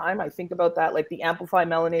me all the time. I think about that, like the amplify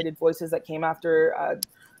melanated voices that came after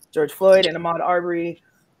George Floyd and Ahmaud Arbery.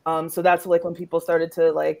 So that's like when people started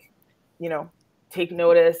to like, you know, take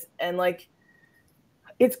notice. And like,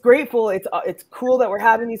 it's grateful. It's cool that we're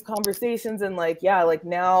having these conversations. And like, yeah, like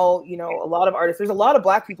now, you know, a lot of artists, there's a lot of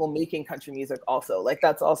Black people making country music also. Like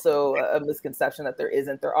that's also a misconception that there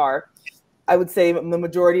isn't. There are. I would say the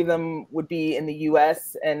majority of them would be in the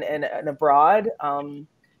US and abroad.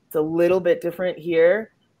 It's a little bit different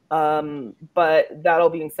here. But that all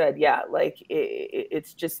being said, yeah, like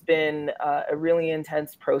it's just been a really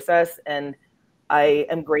intense process, and I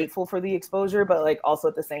am grateful for the exposure, but like also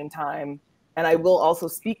at the same time, and I will also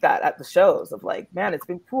speak that at the shows of like, man, it's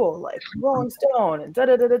been cool, like Rolling Stone and da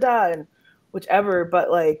da da da da and whichever,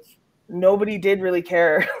 but like nobody did really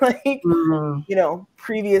care, like you know,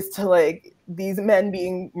 previous to like these men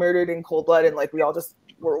being murdered in cold blood, and like we all just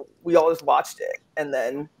watched it, and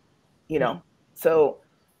then you know, so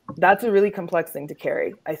that's a really complex thing to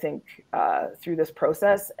carry, I think, through this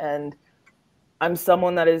process. And I'm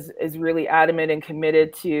someone that is really adamant and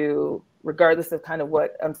committed to, regardless of kind of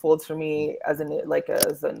what unfolds for me as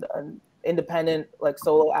an independent like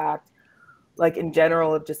solo act, like in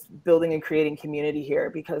general of just building and creating community here,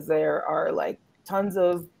 because there are like tons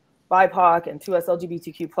of BIPOC and 2S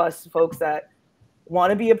LGBTQ plus folks that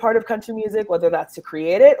want to be a part of country music, whether that's to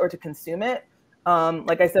create it or to consume it.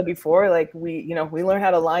 Like I said before, like we learn how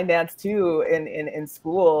to line dance too in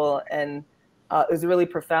school, and it was really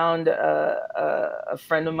profound. A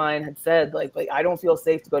friend of mine had said like I don't feel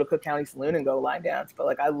safe to go to Cook County Saloon and go line dance, but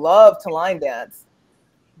like I love to line dance,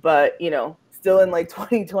 but you know, still in like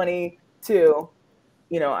 2022,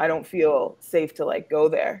 you know, I don't feel safe to like go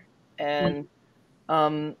there. And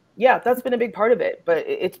yeah, that's been a big part of it, but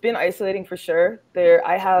it's been isolating for sure.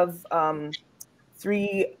 I have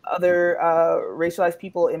 3 other racialized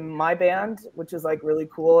people in my band, which is like really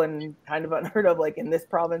cool and kind of unheard of, like in this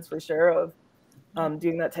province for sure, of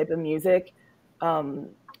doing that type of music.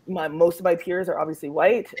 Most of my peers are obviously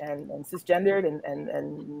white and cisgendered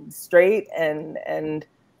and straight, and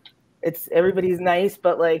it's everybody's nice,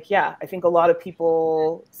 but like, yeah, I think a lot of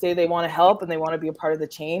people say they want to help and they want to be a part of the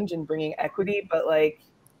change and bringing equity, but like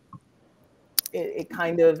it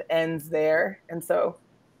kind of ends there. And so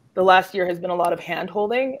the last year has been a lot of hand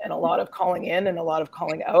holding and a lot of calling in and a lot of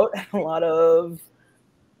calling out and a lot of,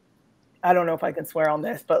 I don't know if I can swear on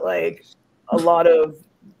this, but like a lot of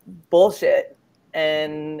bullshit.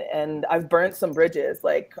 And I've burnt some bridges,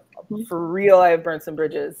 like for real. I have burnt some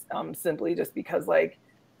bridges, simply just because like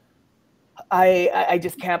I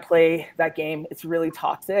just can't play that game. It's really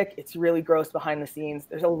toxic. It's really gross behind the scenes.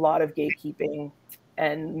 There's a lot of gatekeeping,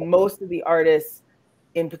 and most of the artists,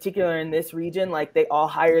 in particular in this region, like they all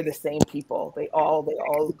hire the same people. They all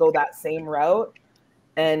go that same route.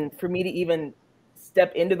 And for me to even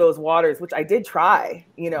step into those waters, which I did try,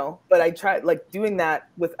 you know, but I tried like doing that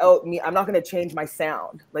without me. I'm not going to change my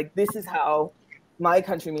sound. Like this is how my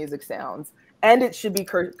country music sounds, and it should be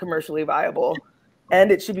commercially viable,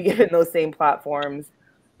 and it should be given those same platforms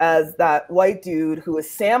as that white dude who is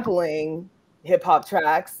sampling hip hop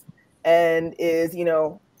tracks and is, you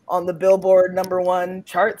know, on the Billboard #1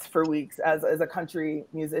 charts for weeks as a country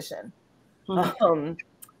musician. Mm-hmm.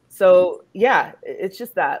 So yeah, it's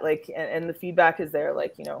just that, like, and the feedback is there,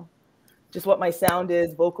 like, you know, just what my sound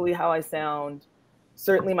is, vocally how I sound,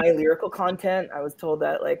 certainly my lyrical content. I was told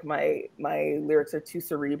that like my lyrics are too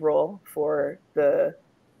cerebral for the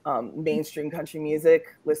mainstream country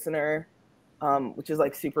music listener, which is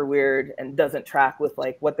like super weird and doesn't track with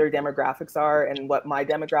like what their demographics are and what my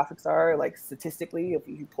demographics are, like statistically, if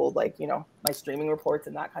you pulled like, you know, my streaming reports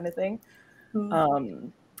and that kind of thing. Mm-hmm.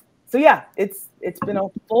 So yeah, it's been a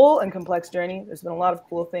full and complex journey. There's been a lot of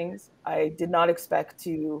cool things. I did not expect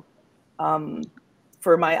to,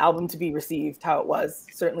 for my album to be received how it was.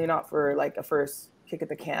 Certainly not for like a first kick at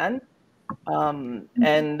the can.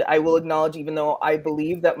 And I will acknowledge, even though I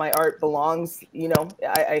believe that my art belongs, you know,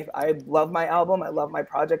 I love my album. I love my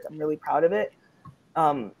project. I'm really proud of it.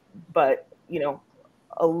 But, you know,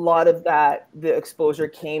 a lot of that, the exposure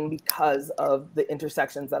came because of the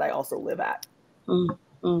intersections that I also live at. Mm-hmm.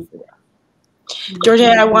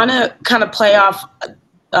 Georgia, I want to kind of play off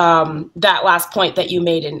that last point that you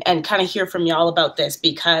made and kind of hear from y'all about this,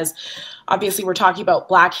 because obviously we're talking about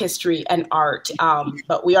Black history and art,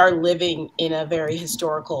 but we are living in a very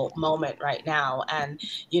historical moment right now. And,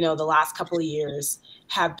 you know, the last couple of years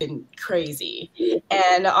have been crazy.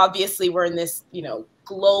 And obviously we're in this, you know,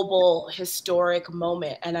 global historic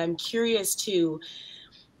moment. And I'm curious to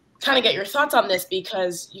kind of get your thoughts on this,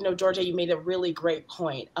 because, you know, Georgia, you made a really great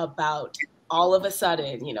point about all of a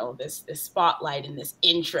sudden, you know, this spotlight and this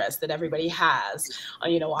interest that everybody has,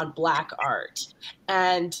 you know, on Black art.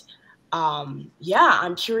 And yeah,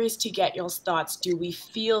 I'm curious to get y'all's thoughts. Do we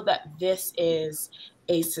feel that this is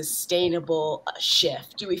a sustainable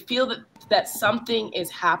shift? Do we feel that something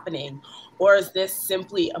is happening, or is this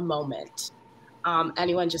simply a moment?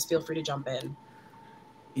 Anyone, just feel free to jump in.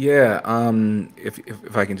 Yeah,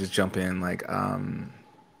 if I can just jump in, like,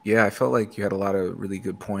 yeah, I felt like you had a lot of really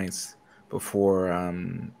good points before.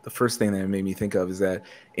 The first thing that made me think of is that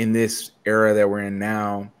in this era that we're in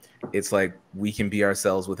now, it's like we can be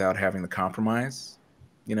ourselves without having to compromise,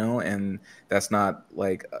 you know, and that's not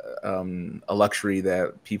like a luxury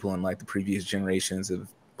that people in like the previous generations of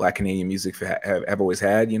Black Canadian music have always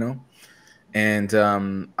had, you know. And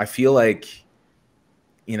I feel like,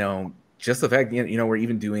 you know, just the fact, you know, we're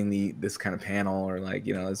even doing this kind of panel, or like,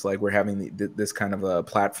 you know, it's like we're having this kind of a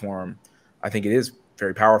platform. I think it is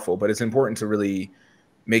very powerful, but it's important to really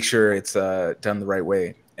make sure it's done the right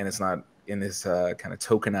way, and it's not in this kind of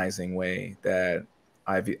tokenizing way that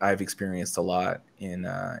I've experienced a lot in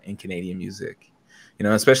Canadian music. You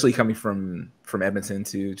know, especially coming from Edmonton,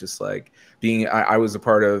 to just like being, I was a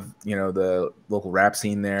part of, you know, the local rap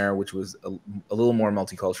scene there, which was a little more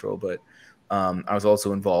multicultural, but I was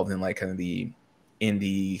also involved in like kind of the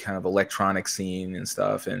indie kind of electronic scene and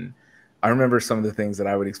stuff. And I remember some of the things that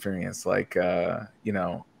I would experience, like, you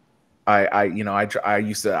know, I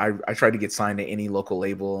tried to get signed to any local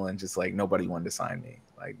label, and just like nobody wanted to sign me.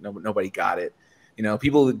 Like nobody got it. You know,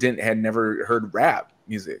 people had never heard rap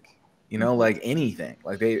music, you know, like anything.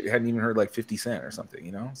 Like they hadn't even heard like 50 Cent or something,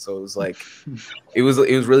 you know? So it was like, it was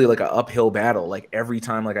really like an uphill battle. Like every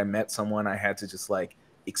time like I met someone, I had to just like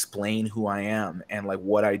explain who I am and like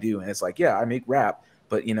what I do. And it's like, yeah, I make rap,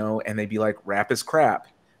 but you know, and they'd be like, rap is crap.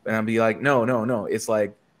 And I'd be like, no. It's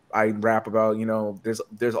like, I rap about, you know,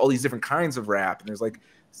 there's all these different kinds of rap, and there's like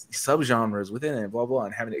subgenres within it, blah, blah.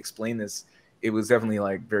 And having to explain this, it was definitely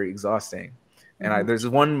like very exhausting. And there's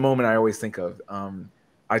one moment I always think of.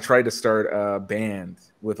 I tried to start a band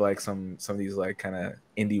with like some of these like kind of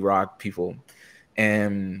indie rock people.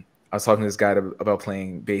 And I was talking to this guy about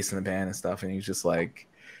playing bass in the band and stuff. And he's like,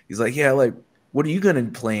 yeah, like, what are you going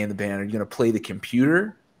to play in the band? Are you going to play the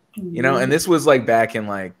computer? You know? And this was like back in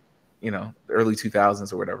like, you know, the early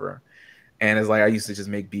 2000s or whatever. And it's like, I used to just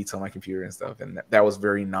make beats on my computer and stuff. And that was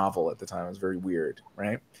very novel at the time. It was very weird.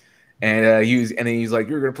 Right. And he's like,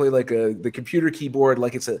 you're going to play like the computer keyboard,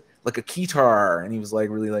 like it's like a keytar. And he was like,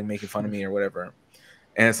 really like making fun of me or whatever.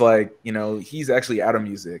 And it's like, you know, he's actually out of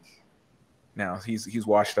music now. He's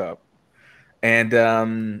washed up.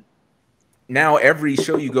 And now every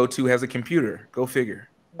show you go to has a computer. Go figure.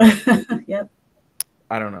 Yep.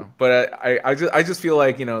 I don't know, but I just feel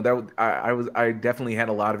like, you know, that I definitely had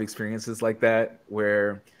a lot of experiences like that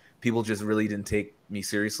where people just really didn't take me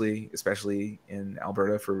seriously, especially in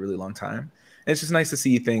Alberta for a really long time. And it's just nice to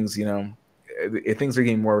see things, you know, things are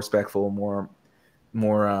getting more respectful, more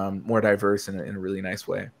diverse in a really nice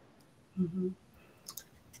way. Mm-hmm.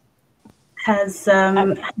 Has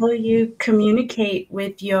how you communicate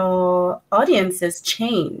with your audiences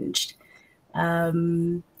changed?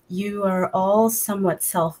 You are all somewhat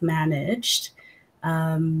self-managed.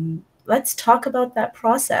 Let's talk about that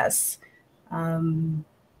process.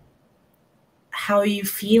 How are you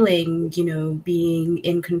feeling, you know, being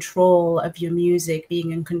in control of your music,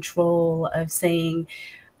 being in control of saying,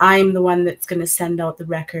 I'm the one that's going to send out the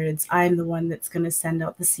records, I'm the one that's going to send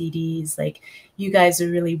out the CDs. Like, you guys are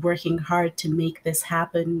really working hard to make this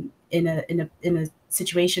happen in a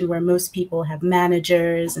situation where most people have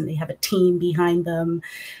managers and they have a team behind them.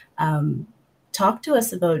 Talk to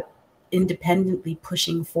us about independently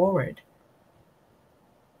pushing forward.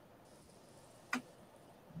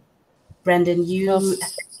 Brendan, you're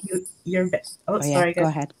sorry. Go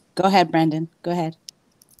ahead. Go ahead, Brendan. Go ahead.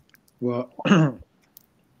 Well,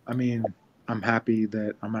 I mean, I'm happy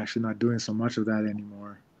that I'm actually not doing so much of that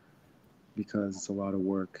anymore because it's a lot of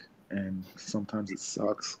work and sometimes it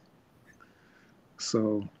sucks.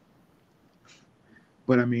 So,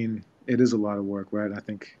 but I mean, it is a lot of work, right? I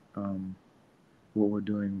think what we're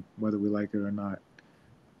doing, whether we like it or not,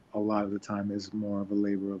 a lot of the time is more of a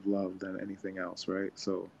labor of love than anything else, right?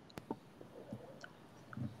 So,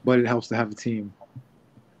 but it helps to have a team,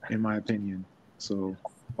 in my opinion. So,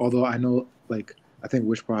 although I know, like, I think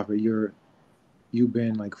Wish Prophet, you've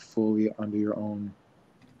been like fully under your own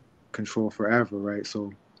control forever, right?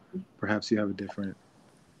 So perhaps you have a different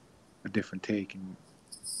take, and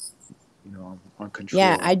you know, on control.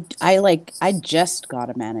 Yeah, I just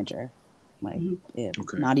got a manager, like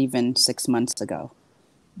not even 6 months ago.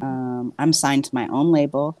 I'm signed to my own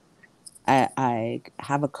label. I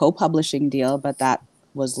have a co-publishing deal, but that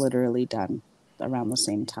was literally done around the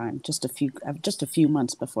same time, just a few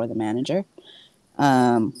months before the manager.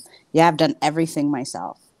 Yeah, I've done everything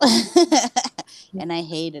myself. And I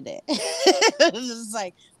hated it. It was just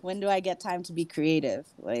like, when do I get time to be creative?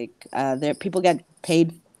 Like, people get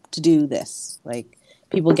paid to do this. Like,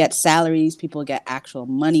 people get salaries, people get actual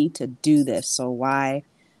money to do this. So why?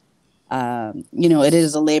 You know, it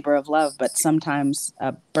is a labor of love, but sometimes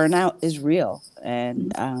burnout is real,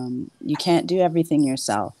 and you can't do everything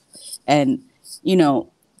yourself. And, you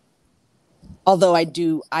know, although I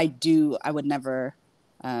would never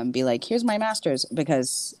be like, here's my master's,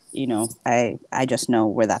 because, you know, I just know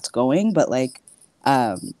where that's going. But like,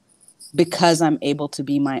 because I'm able to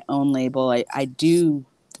be my own label,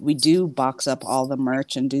 we do box up all the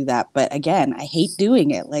merch and do that. But again, I hate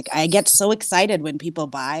doing it. Like, I get so excited when people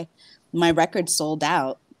buy. My record sold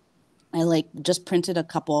out. I like just printed a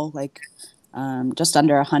couple, like just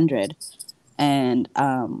under 100, and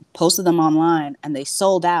posted them online, and they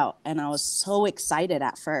sold out. And I was so excited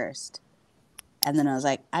at first. And then I was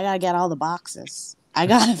like, I got to get all the boxes. I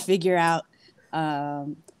got to figure out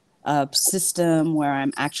a system where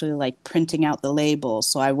I'm actually like printing out the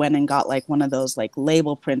labels. So I went and got like one of those like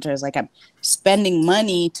label printers. Like, I'm spending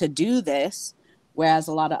money to do this. Whereas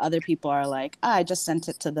a lot of other people are like, I just sent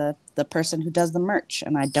it to the person who does the merch,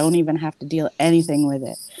 and I don't even have to deal anything with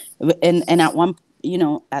it. And at one, you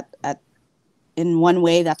know, in one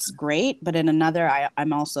way that's great, but in another,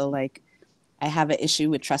 I'm also like, I have an issue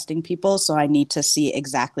with trusting people, so I need to see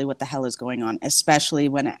exactly what the hell is going on, especially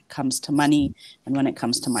when it comes to money and when it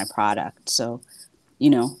comes to my product. So, you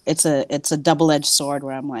know, it's a double-edged sword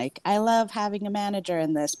where I'm like, I love having a manager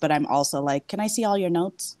in this, but I'm also like, can I see all your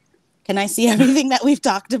notes? Can I see everything that we've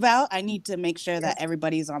talked about? I need to make sure that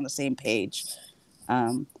everybody's on the same page.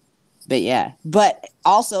 But yeah, but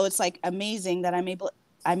also it's like amazing that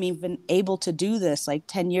I'm even able to do this. Like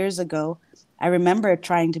 10 years ago, I remember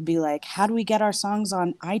trying to be like, how do we get our songs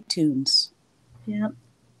on iTunes? Yep.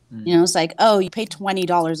 You know, it's like, oh, you pay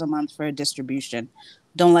 $20 a month for a distribution.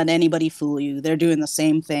 Don't let anybody fool you. They're doing the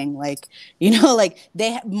same thing. Like, you know, like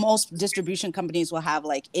most distribution companies will have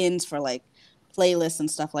like ins for like playlists and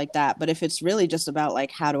stuff like that. But if it's really just about like,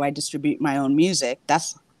 how do I distribute my own music?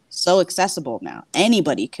 That's so accessible now.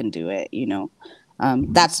 Anybody can do it, you know.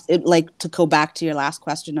 That's it. Like, to go back to your last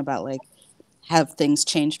question about like, have things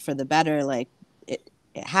changed for the better? Like, it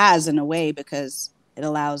has, in a way, because it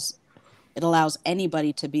allows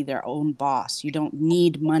anybody to be their own boss. You don't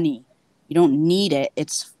need money. You don't need it.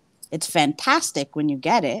 It's fantastic when you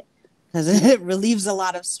get it, because it relieves a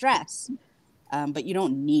lot of stress. but you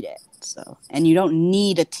don't need it. So, and you don't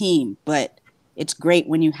need a team, but it's great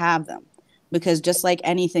when you have them, because just like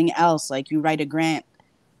anything else, like you write a grant,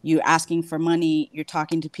 you're asking for money, you're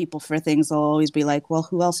talking to people for things, they'll always be like, well,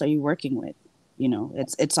 who else are you working with? You know,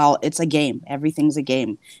 it's a game. Everything's a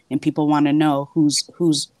game, and people want to know who's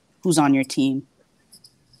on your team.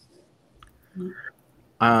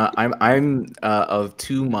 I'm of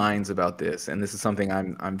two minds about this, and this is something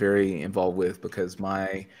I'm very involved with, because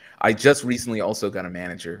I just recently also got a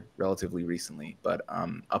manager, relatively recently, but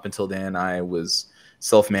up until then I was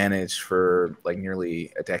self-managed for like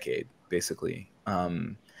nearly a decade, basically.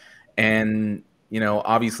 And you know,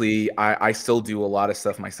 obviously I still do a lot of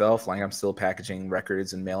stuff myself. Like I'm still packaging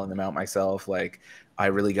records and mailing them out myself. Like I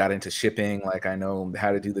really got into shipping. Like I know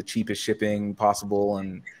how to do the cheapest shipping possible,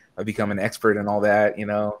 and I've become an expert in all that, you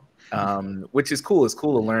know, which is cool. It's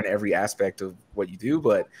cool to learn every aspect of what you do,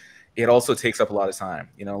 but it also takes up a lot of time.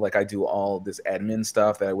 You know, like I do all this admin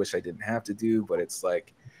stuff that I wish I didn't have to do, but it's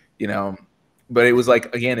like, you know, but it was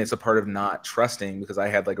like, again, it's a part of not trusting, because I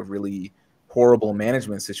had like a really horrible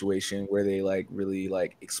management situation where they like really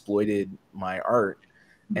like exploited my art,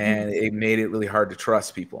 and it made it really hard to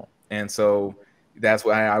trust people. And so that's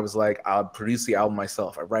why I was like, I'll produce the album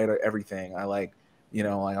myself. I write everything. I like, you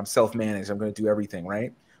know, like I'm self-managed. I'm going to do everything,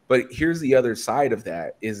 right? But here's the other side of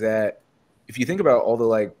that, is that if you think about all the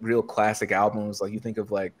like real classic albums, like you think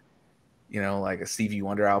of like, you know, like a Stevie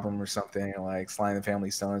Wonder album or something, or like Sly and the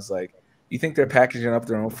Family Stones, like you think they're packaging up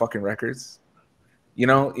their own fucking records? You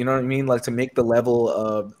know what I mean? Like to make the level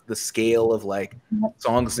of the scale of like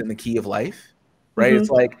songs in the key of life, right? It's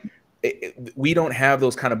like we don't have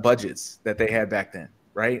those kind of budgets that they had back then,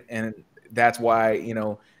 right? And that's why, you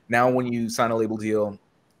know, now when you sign a label deal,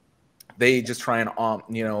 they just try and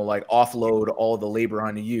you know, like offload all the labor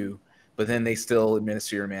onto you, but then they still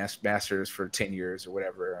administer your masters for 10 years or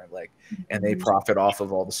whatever, like, and they profit off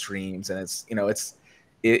of all the streams. And it's, you know, it's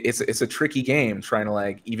a tricky game trying to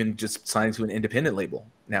like even just sign to an independent label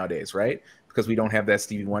nowadays, right? Because we don't have that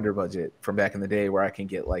Stevie Wonder budget from back in the day where I can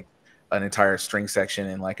get like an entire string section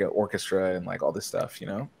and like an orchestra and like all this stuff, you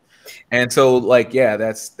know? And so like, yeah,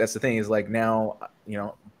 that's the thing, is like now, you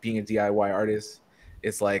know, being a DIY artist,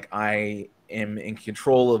 it's like I am in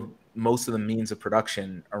control of most of the means of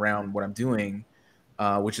production around what I'm doing,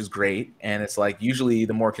 which is great. And it's like usually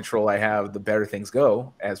the more control I have, the better things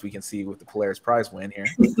go, as we can see with the Polaris Prize win here.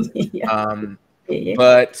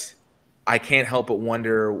 But I can't help but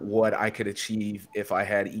wonder what I could achieve if I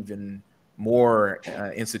had even more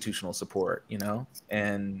institutional support, you know?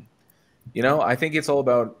 And, you know, I think it's all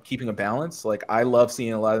about keeping a balance. Like I love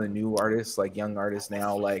seeing a lot of the new artists, like young artists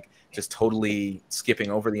now, like just totally skipping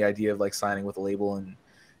over the idea of like signing with a label, and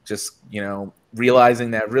just, you know, realizing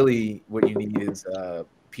that really what you need is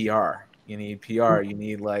PR. You need PR. You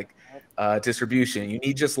need like distribution. You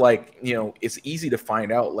need just like, you know, it's easy to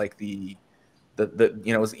find out like the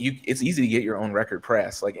you know, it's easy to get your own record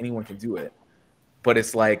press. Like anyone can do it, but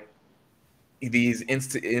it's like these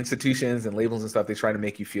institutions and labels and stuff, they try to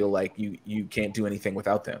make you feel like you can't do anything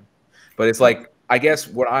without them. But it's like, I guess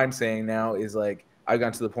what I'm saying now is like I've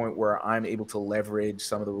gotten to the point where I'm able to leverage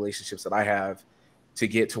some of the relationships that I have to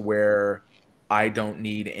get to where I don't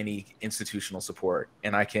need any institutional support,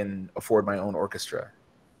 and I can afford my own orchestra,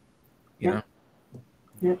 you know?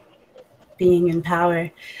 Yep. Being in power.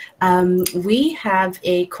 We have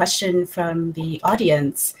a question from the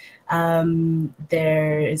audience.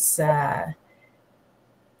 It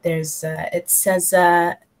says,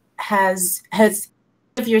 has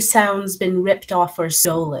of your sounds been ripped off or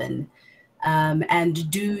stolen? And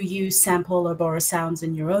do you sample or borrow sounds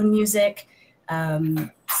in your own music?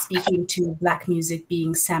 Speaking to Black music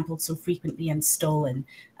being sampled so frequently and stolen,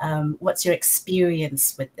 what's your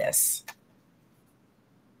experience with this?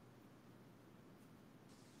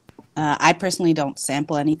 I personally don't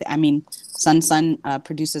sample anything. I mean, Sun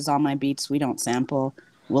produces all my beats. We don't sample.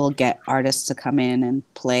 We'll get artists to come in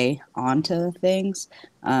and play onto things.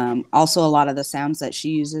 Also, a lot of the sounds that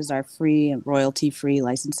she uses are free, royalty-free,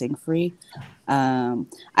 licensing-free.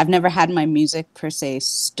 I've never had my music per se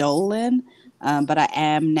stolen, but I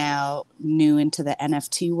am now new into the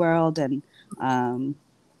NFT world, and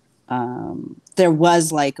there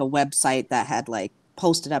was like a website that had like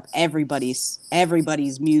posted up everybody's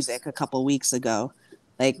music a couple weeks ago.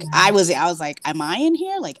 Like I was like, am I in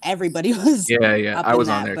here? Like everybody was. Yeah. I was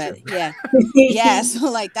on there but too. Yeah, yeah.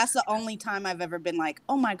 So like that's the only time I've ever been like,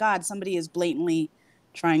 oh my God, somebody is blatantly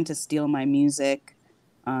trying to steal my music.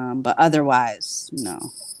 But otherwise, no.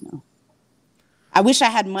 I wish I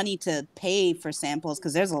had money to pay for samples,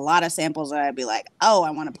 because there's a lot of samples that I'd be like, oh,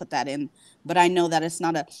 I want to put that in but I know that it's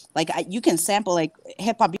not a, like, you can sample, like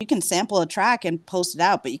hip hop, you can sample a track and post it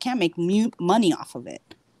out, but you can't make money off of it.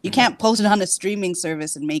 You can't post it on a streaming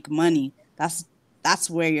service and make money. That's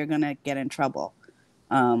where you're going to get in trouble.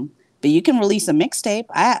 But you can release a mixtape.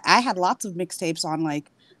 I had lots of mixtapes on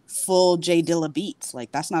like full J Dilla beats.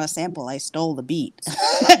 Like, that's not a sample. I stole the beat.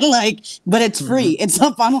 Like, but it's free. It's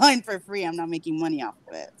up online for free. I'm not making money off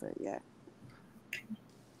of it. But yeah.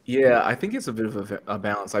 Yeah, I think it's a bit of a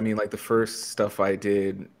balance. I mean, like the first stuff I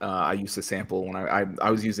did, I used to sample when I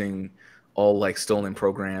was using all like stolen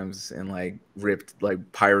programs and like ripped, like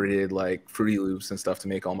pirated, like Fruity Loops and stuff to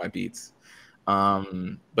make all my beats.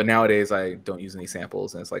 But nowadays I don't use any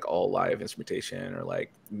samples, and it's like all live instrumentation, or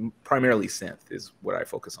like primarily synth is what I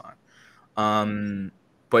focus on.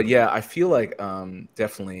 But yeah, I feel like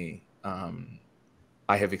definitely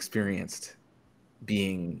I have experienced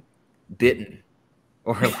being bitten,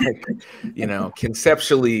 or like, you know,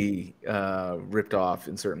 conceptually ripped off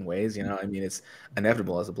in certain ways. You know, I mean, it's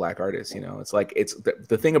inevitable as a Black artist. You know, it's like, it's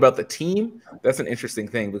the thing about the team. That's an interesting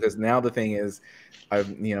thing, because now the thing is,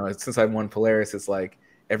 you know, since I've won Polaris, it's like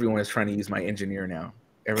everyone is trying to use my engineer now.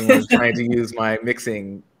 Everyone's trying to use my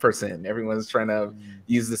mixing person. Everyone's trying to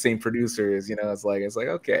use the same producers. You know, it's like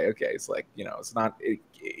okay. It's like, you know, it's not.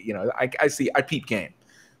 You know, I peep game,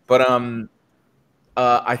 but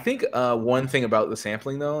I think one thing about the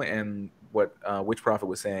sampling, though, and what Witch Prophet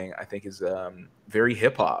was saying, I think is very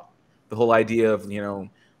hip hop. The whole idea of, you know,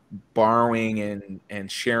 borrowing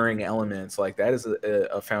and sharing elements, like that is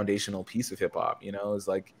a foundational piece of hip hop. You know, it's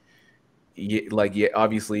like, yeah,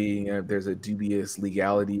 obviously, you know, there's a dubious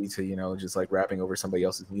legality to, you know, just like rapping over somebody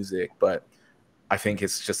else's music, but I think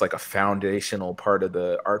it's just like a foundational part of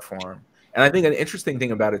the art form. And I think an interesting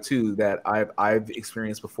thing about it too, that I've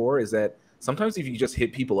experienced before, is that sometimes if you just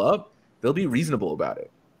hit people up, they'll be reasonable about it.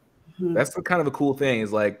 That's the kind of a cool thing,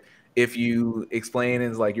 is like, if you explain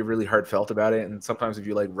and like you're really heartfelt about it, and sometimes if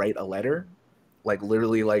you like write a letter, like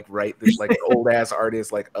literally like write this like an old ass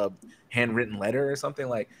artist like a handwritten letter or something,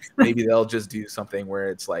 like maybe they'll just do something where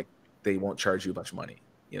it's like they won't charge you a bunch of money.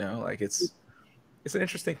 You know, like it's an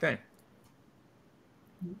interesting thing.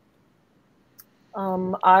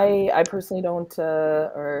 I personally don't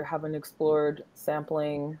or haven't explored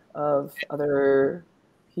sampling of other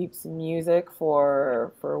heaps of music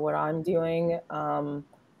for what I'm doing.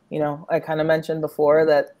 You know, I kind of mentioned before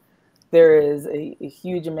that there is a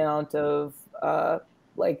huge amount of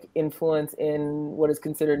like influence in what is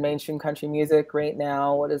considered mainstream country music right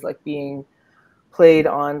now, what is like being played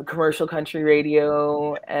on commercial country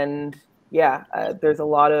radio, and yeah, there's a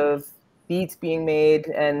lot of beats being made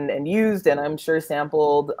and used, and I'm sure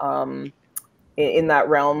sampled in that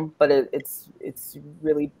realm, but it's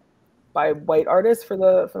really by white artists for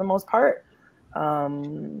the most part.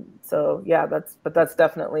 So yeah, that's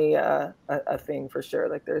definitely a thing for sure.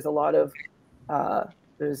 Like there's a lot of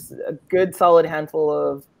there's a good solid handful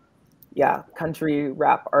of country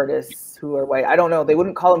rap artists who are white. I don't know, they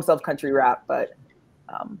wouldn't call themselves country rap, but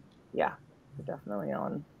yeah, they're definitely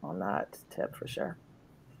on that tip for sure.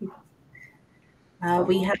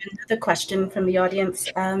 We have another question from the audience.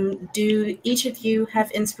 Do each of you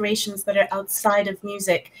have inspirations that are outside of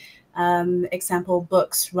music? Example,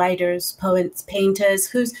 books, writers, poets, painters.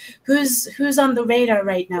 Who's on the radar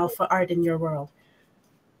right now for art in your world?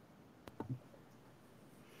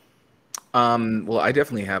 Well, I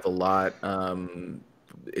definitely have a lot,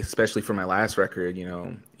 especially for my last record.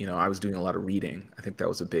 You know, I was doing a lot of reading. I think that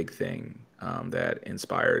was a big thing that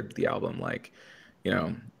inspired the album. Like, you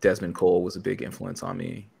know, Desmond Cole was a big influence on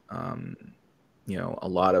me. You know, a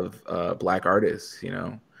lot of Black artists. You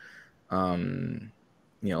know,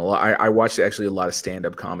 I watched actually a lot of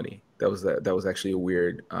stand-up comedy. That was actually a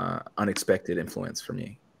weird, unexpected influence for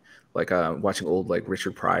me. Like watching old like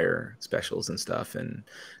Richard Pryor specials and stuff, and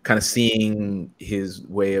kind of seeing his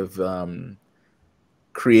way of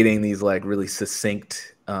creating these like really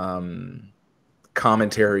succinct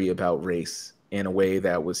commentary about race in a way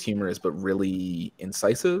that was humorous but really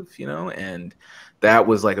incisive, you know. And that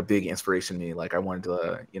was like a big inspiration to me. Like I wanted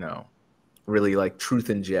to, you know, really like truth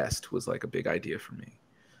and jest was like a big idea for me.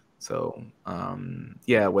 So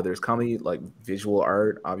yeah, whether it's comedy, like visual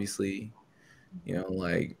art, obviously, you know,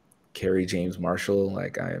 like Kerry James Marshall,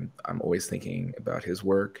 like I'm always thinking about his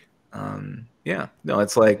work. Yeah, no,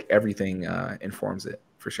 it's like everything informs it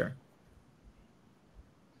for sure.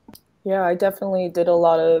 Yeah, I definitely did a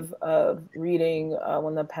lot of reading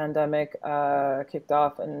when the pandemic kicked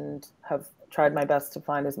off, and have tried my best to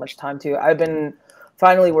find as much time to. I've been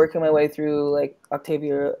finally working my way through like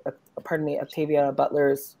Octavia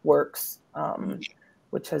Butler's works,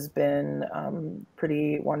 which has been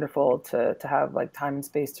pretty wonderful to have like time and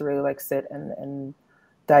space to really like sit and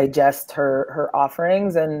digest her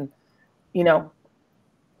offerings. And, you know,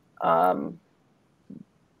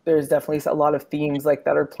 there's definitely a lot of themes like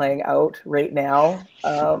that are playing out right now.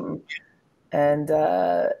 And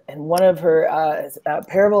one of her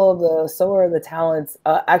Parable of the Sower of the Talents,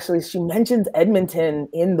 actually, she mentions Edmonton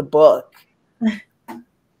in the book.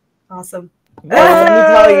 Awesome. And let me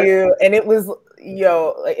tell you, and it was,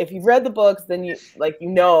 like, if you've read the books, then you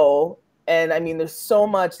know, and I mean, there's so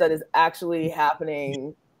much that is actually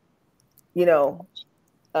happening,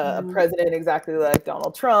 a president exactly like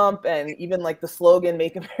Donald Trump, and even like the slogan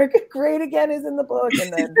 "Make America Great Again" is in the book.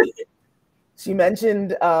 And then she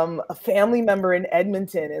mentioned a family member in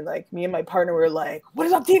Edmonton, and like me and my partner were like, "What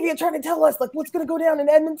is Octavia trying to tell us? Like, what's going to go down in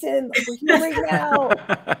Edmonton? Like, we're here right now."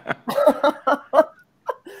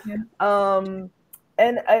 Yeah.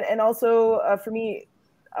 And also for me,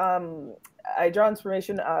 I draw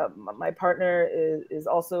inspiration. My partner is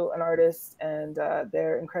also an artist, and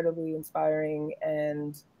they're incredibly inspiring.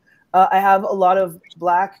 And I have a lot of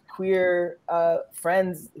Black queer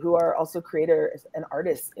friends who are also creators and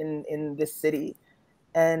artists in this city,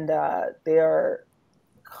 and they are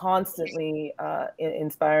constantly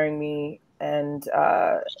inspiring me and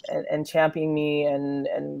championing me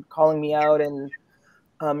and calling me out and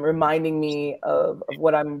reminding me of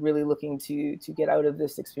what I'm really looking to get out of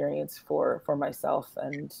this experience for myself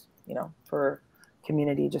and, for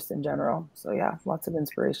community just in general. So yeah, lots of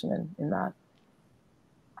inspiration in that.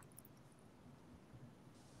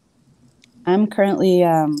 I'm currently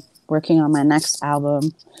working on my next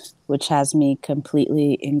album, which has me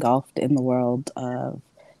completely engulfed in the world of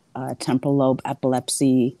temporal lobe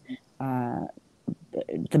epilepsy,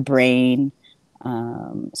 the brain,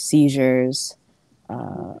 seizures,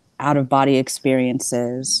 out-of-body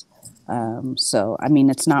experiences. So, I mean,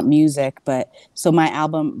 it's not music, but so my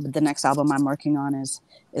album, the next album I'm working on is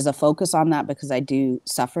a focus on that, because I do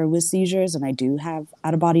suffer with seizures and I do have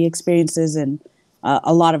out-of-body experiences and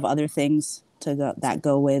a lot of other things that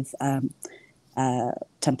go with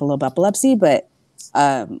temporal lobe epilepsy. But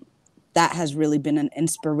that has really been an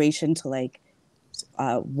inspiration to like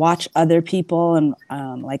watch other people and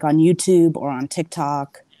like on YouTube or on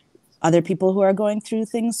TikTok, other people who are going through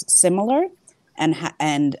things similar, and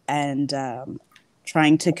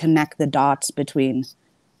trying to connect the dots between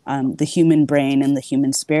the human brain and the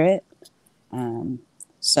human spirit.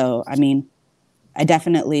 So, I mean, I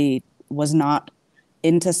definitely was not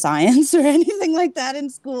into science or anything like that in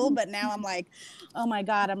school, but now I'm like, oh my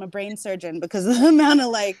God, I'm a brain surgeon because of the amount of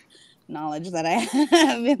like knowledge that I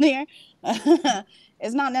have in there.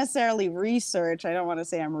 It's not necessarily research. I don't want to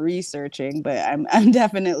say I'm researching, but I'm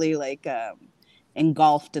definitely like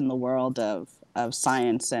engulfed in the world of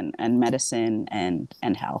science and medicine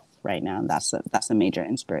and health right now. That's a major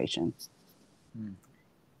inspiration.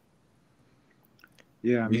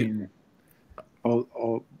 Yeah, I mean,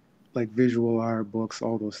 all like visual art, books,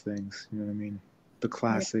 all those things. You know what I mean? The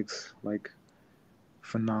classics like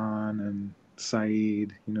Fanon and Said.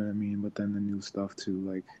 You know what I mean? But then the new stuff too,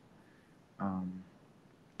 like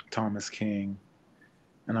Thomas King.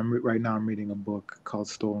 And right now I'm reading a book called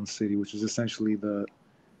Stolen City, which is essentially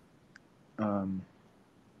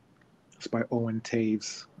it's by Owen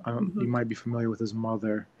Taves. You might be familiar with his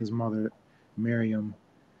mother. His mother, Miriam,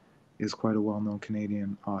 is quite a well-known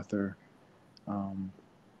Canadian author.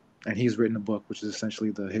 And he's written a book which is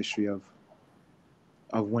essentially the history of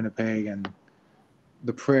Winnipeg and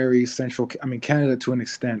the prairie, Canada to an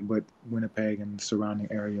extent, but Winnipeg and surrounding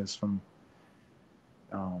areas from,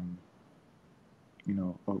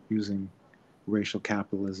 using racial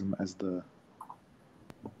capitalism as the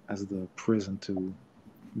prison to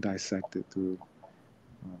dissect it through.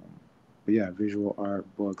 But yeah, visual art,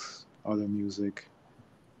 books, other music,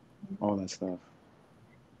 all that stuff.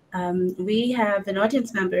 We have an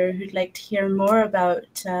audience member who'd like to hear more about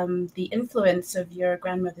the influence of your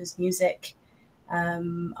grandmother's music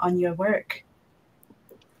on your work.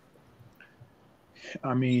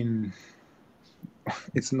 I mean,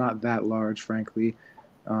 it's not that large, frankly.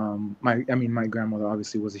 My grandmother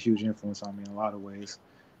obviously was a huge influence on me in a lot of ways.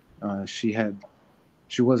 She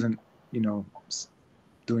wasn't,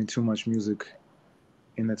 doing too much music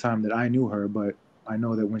in the time that I knew her, but I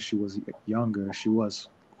know that when she was younger, she was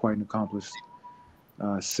quite an accomplished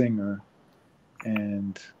singer.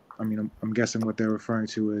 And I mean, I'm guessing what they're referring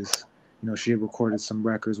to is, she had recorded some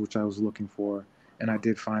records which I was looking for, and I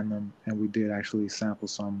did find them, and we did actually sample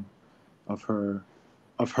some of her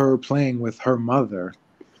playing with her mother.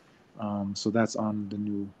 So that's on the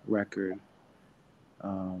new record.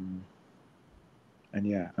 And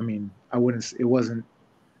yeah, I mean, it wasn't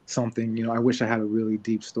something, you know, I wish I had a really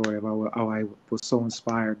deep story about how I was so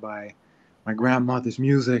inspired by my grandmother's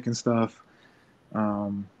music and stuff.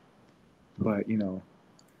 But, you know,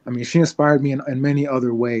 I mean, she inspired me in many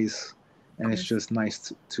other ways. And it's just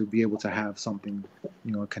nice to be able to have something,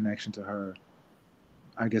 you know, a connection to her,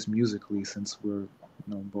 I guess, musically, since we're, you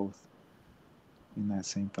know, both in that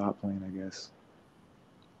same thought plane, I guess.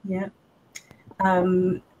 Yeah.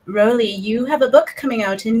 Rolly, you have a book coming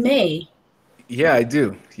out in May. Yeah, I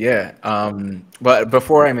do. Yeah. But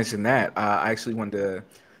before I mention that, I actually wanted to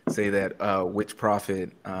say that Witch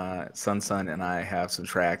Prophet, Sun, and I have some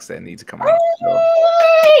tracks that need to come out. So,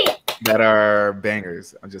 that are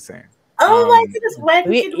bangers. I'm just saying. Oh my goodness!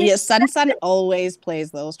 When did we? Yeah, Sun always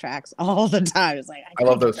plays those tracks all the time. It's like I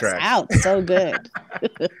love those tracks. Out so good.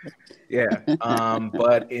 Yeah.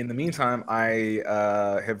 But in the meantime, I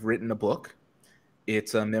have written a book.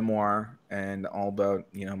 It's a memoir and all about,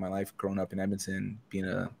 you know, my life growing up in Edmonton, being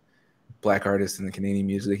a Black artist in the Canadian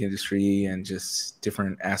music industry, and just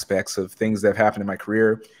different aspects of things that have happened in my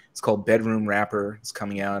career. It's called Bedroom Rapper. It's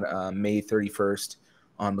coming out May 31st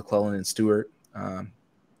on McClellan and Stewart,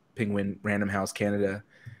 Penguin Random House Canada.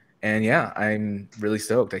 And yeah, I'm really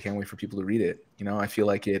stoked. I can't wait for people to read it. You know, I feel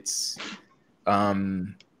like it's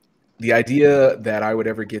the idea that I would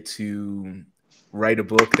ever get to write a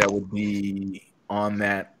book that would be on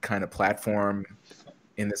that kind of platform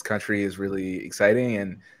in this country is really exciting.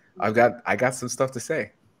 And I got some stuff to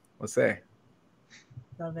say. Let's say.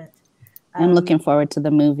 Love it. I'm looking forward to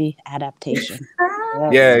the movie adaptation.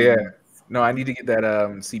 Yeah. No, I need to get that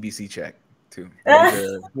CBC check too.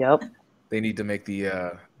 Yep. They need to make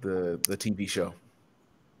the TV show.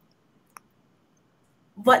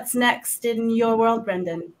 What's next in your world,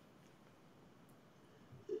 Brendan?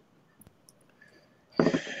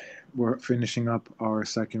 We're finishing up our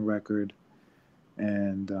second record,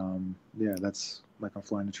 and yeah, that's like I'm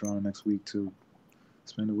flying to Toronto next week to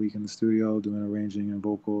spend a week in the studio doing arranging and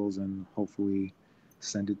vocals, and hopefully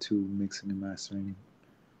send it to mixing and mastering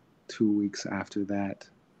 2 weeks after that.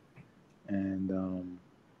 And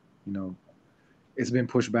you know, it's been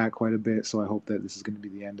pushed back quite a bit, so I hope that this is going to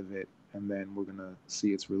be the end of it, and then we're going to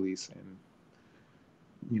see its release in,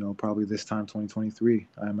 you know, probably this time 2023,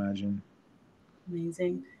 I imagine.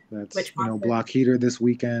 Amazing. That's, you know, Block Heater this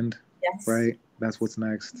weekend. Yes. Right? That's what's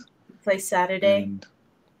next. Play Saturday. And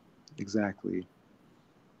exactly.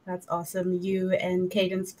 That's awesome. You and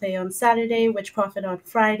Cadence play on Saturday, Witch Prophet on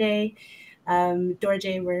Friday.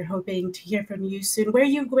 Dorje, we're hoping to hear from you soon. Where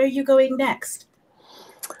are you going next?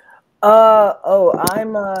 I'm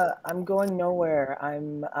going nowhere.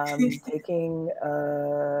 I'm taking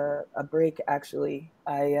a break, actually.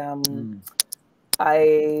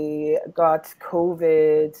 I got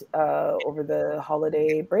COVID over the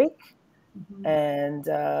holiday break, and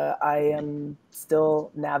I am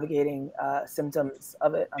still navigating symptoms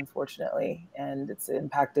of it, unfortunately, and it's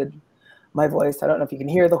impacted my voice. I don't know if you can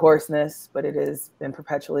hear the hoarseness, but it has been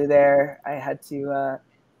perpetually there. I had to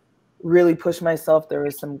really push myself. There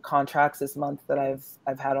was some contracts this month that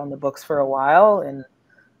I've had on the books for a while, and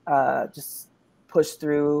just push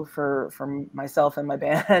through for myself and my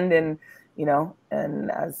band, and you know, and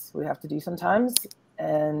as we have to do sometimes.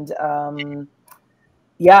 And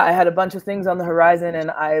yeah, I had a bunch of things on the horizon, and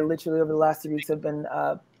I literally over the last 3 weeks have been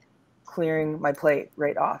clearing my plate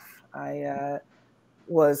right off. I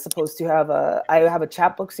was supposed to have I have a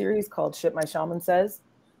chapbook series called Shit My Shaman Says,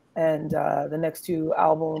 and the next two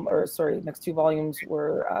volumes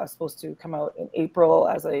were supposed to come out in April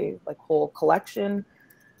as a whole collection.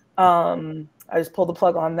 I just pulled the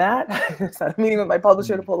plug on that. I had a meeting with my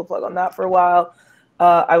publisher to pull the plug on that for a while.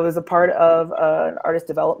 I was a part of an artist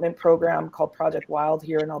development program called Project Wild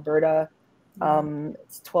here in Alberta.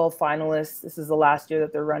 It's 12 finalists. This is the last year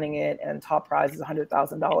that they're running it, and top prize is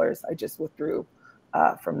 $100,000. I just withdrew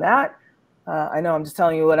from that. I know I'm just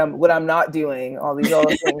telling you what I'm not doing. All these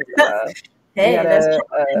other things. We had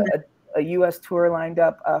a U.S. tour lined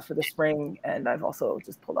up for the spring, and I've also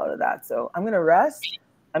just pulled out of that. So I'm gonna rest.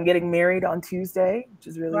 I'm getting married on Tuesday, which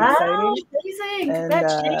is really exciting. Amazing! And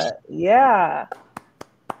Congratulations! yeah.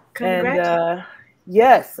 Congratulations. And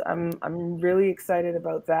yes, I'm really excited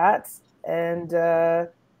about that. And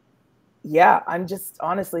yeah, I'm just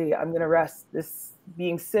honestly, I'm gonna rest. This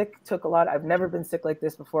being sick took a lot. I've never been sick like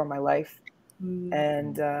this before in my life,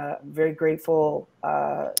 and I'm very grateful,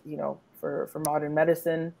 you know, for modern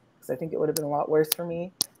medicine, because I think it would have been a lot worse for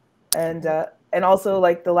me. And also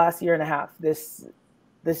like the last year and a half, this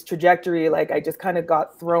trajectory, like I just kind of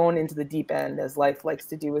got thrown into the deep end, as life likes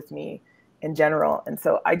to do with me in general. And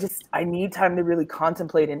so I need time to really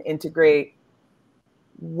contemplate and integrate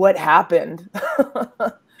what happened.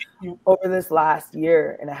 over this last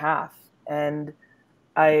year and a half. And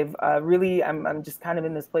I've I'm just kind of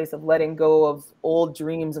in this place of letting go of old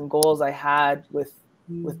dreams and goals I had with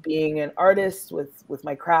being an artist, with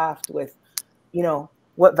my craft, with, you know,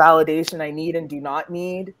 what validation I need and do not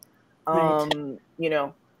need, you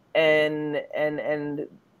know, and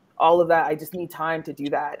all of that. I just need time to do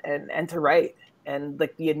that and to write, and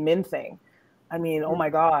like the admin thing. I mean, oh my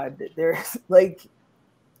God, there's like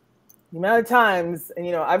the amount of times, and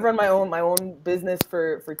you know, I've run my own business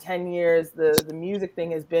for 10 years. The music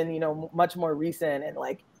thing has been, you know, much more recent, and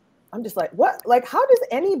like I'm just like, what? Like, how does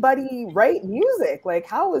anybody write music? Like,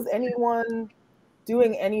 how is anyone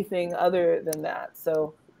doing anything other than that?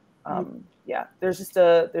 So yeah, there's just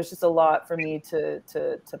a lot for me to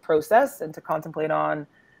process and to contemplate on.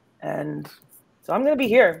 And so I'm gonna be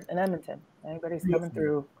here in Edmonton. Anybody's coming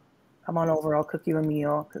through, come on over, I'll cook you a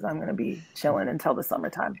meal, because I'm gonna be chilling until the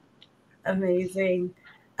summertime. Amazing.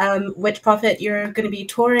 Witch Prophet, you're going to be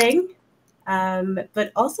touring,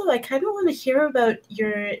 but also I kind of want to hear about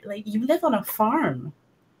your, like, you live on a farm.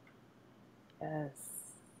 Yes.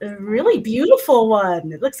 A really beautiful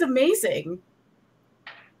one. It looks amazing.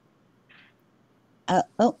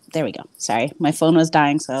 Oh, there we go. Sorry, my phone was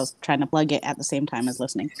dying, so I was trying to plug it at the same time as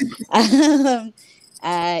listening. Yeah,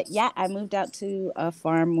 I moved out to a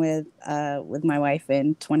farm with my wife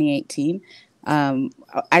in 2018.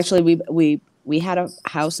 Actually, we had a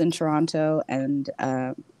house in Toronto, and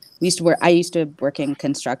we used to work. I used to work in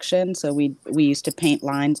construction, so we used to paint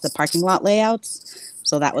lines, the parking lot layouts.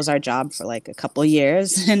 So that was our job for like a couple of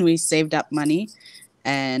years, and we saved up money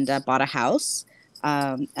and bought a house.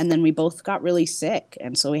 And then we both got really sick,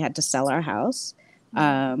 and so we had to sell our house.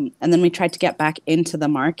 And then we tried to get back into the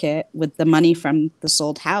market with the money from the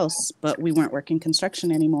sold house, but we weren't working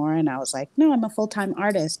construction anymore. And I was like, no, I'm a full-time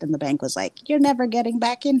artist. And the bank was like, you're never getting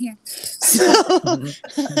back in here. So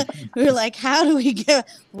we were like,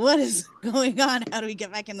 what is going on? How do we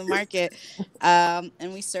get back in the market? And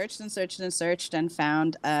we searched and searched and searched and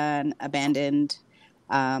found an abandoned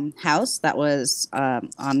house that was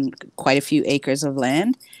on quite a few acres of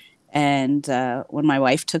land. And when my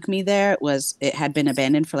wife took me there, it had been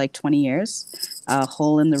abandoned for like 20 years. A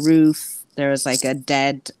hole in the roof. There was like a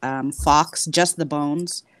dead fox, just the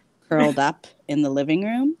bones, curled up in the living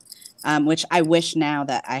room, which I wish now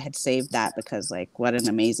that I had saved that, because like what an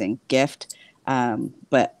amazing gift.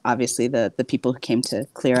 But obviously the people who came to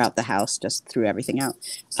clear out the house just threw everything out.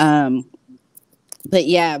 But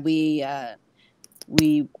yeah,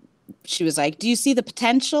 she was like, do you see the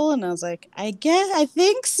potential? And I was like, I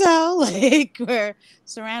think so. Like, we're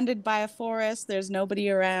surrounded by a forest. There's nobody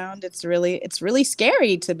around. It's really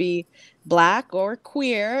scary to be Black or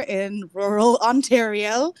queer in rural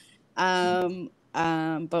Ontario.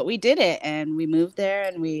 But we did it, and we moved there,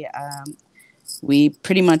 and we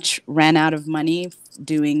pretty much ran out of money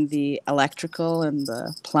doing the electrical and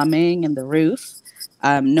the plumbing and the roof.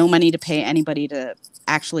 No money to pay anybody to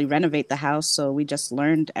actually renovate the house, so we just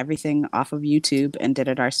learned everything off of YouTube and did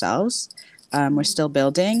it ourselves. We're still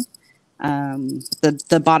building.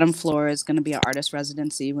 The bottom floor is going to be an artist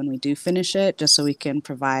residency when we do finish it, just so we can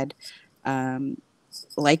provide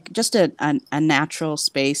like just a natural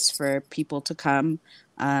space for people to come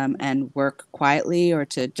and work quietly, or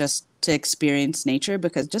to experience nature,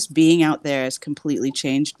 because just being out there has completely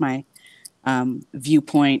changed my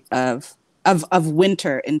viewpoint of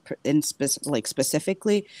winter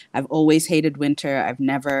specifically. I've always hated winter. I've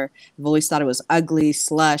always thought it was ugly,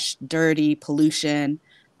 slush, dirty, pollution.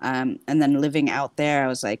 And then living out there, I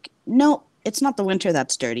was like, no, it's not the winter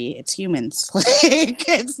that's dirty. It's humans. Like,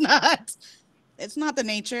 it's not the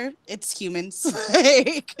nature. It's humans.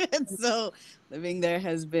 Like, so living there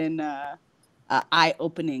has been an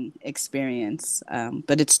eye-opening experience.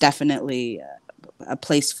 But it's definitely a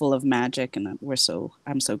place full of magic, and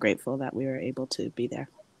I'm so grateful that we were able to be there.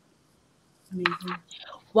 Amazing.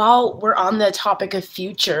 While we're on the topic of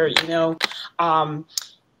future,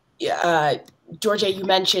 Georgia, you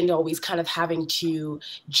mentioned always kind of having to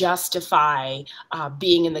justify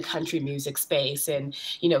being in the country music space. And,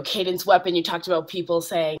 Cadence Weapon, you talked about people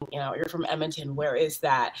saying, you're from Edmonton, where is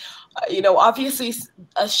that? Obviously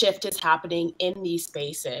a shift is happening in these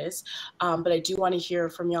spaces, but I do want to hear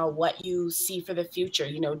from y'all what you see for the future.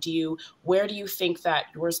 Where do you think that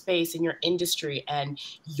your space in your industry and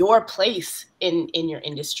your place in your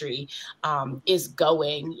industry is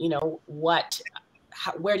going?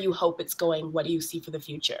 Where do you hope it's going? What do you see for the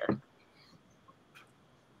future?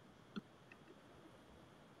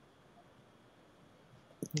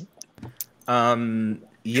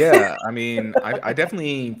 Yeah, I mean, I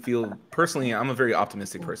definitely feel personally, I'm a very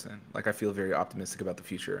optimistic person. Like, I feel very optimistic about the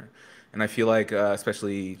future. And I feel like,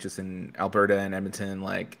 especially just in Alberta and Edmonton,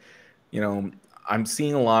 like, you know, I'm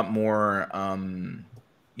seeing a lot more,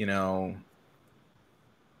 you know,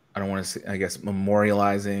 I don't want to say, I guess,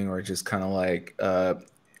 memorializing or just kind of like,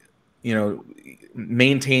 you know,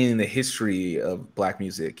 maintaining the history of Black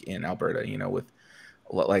music in Alberta, you know, with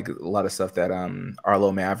like a lot of stuff that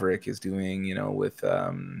Arlo Maverick is doing, you know, with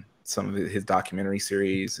some of his documentary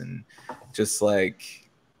series, and just like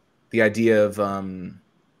the idea of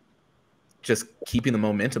just keeping the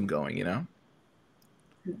momentum going, you know.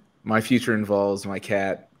 My future involves my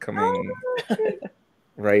cat coming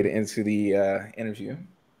right into the interview.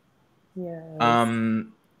 Yes.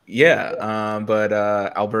 But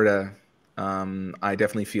Alberta, I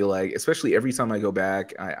definitely feel like, especially every time I go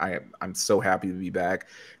back, I'm so happy to be back,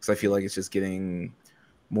 because I feel like it's just getting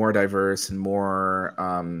more diverse and more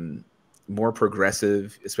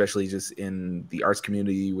progressive, especially just in the arts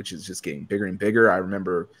community, which is just getting bigger and bigger. I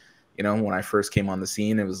remember, you know, when I first came on the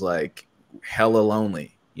scene, it was like hella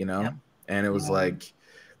lonely, you know, Yeah. and it was like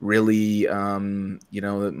really, you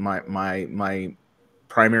know, my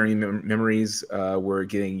primary memories were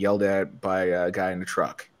getting yelled at by a guy in a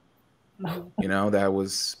truck. You know, that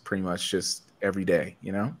was pretty much just every day,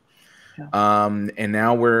 you know. And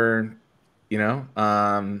now we're, you know,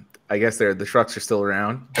 I guess the trucks are still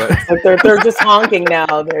around, but they're just honking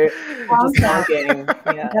now. They're just honking,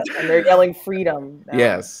 yeah, and they're yelling freedom now.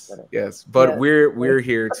 Yes, but we're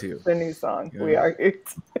here too. The new song, You know? we are here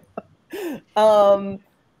too.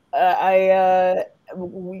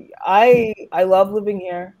 I love living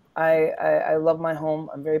here. I love my home.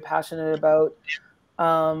 I'm very passionate about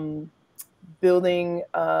building,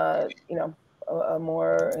 you know, a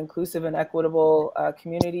more inclusive and equitable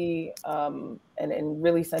community, and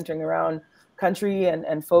really centering around country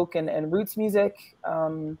and folk and roots music.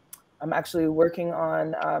 I'm actually working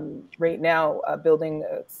on right now building.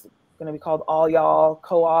 It's going to be called All Y'all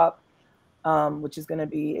Co-op, which is going to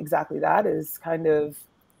be exactly that. Is kind of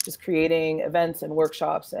just creating events and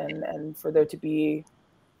workshops and for there to be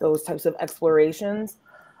those types of explorations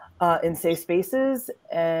in safe spaces.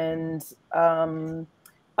 And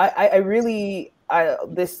I really,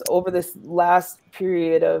 over this last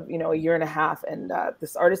period of, you know, a year and a half, and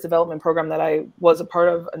this artist development program that I was a part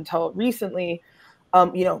of until recently,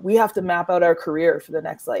 you know, we have to map out our career for the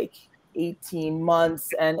next like 18 months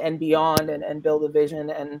and beyond, and build a vision.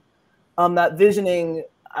 And that visioning,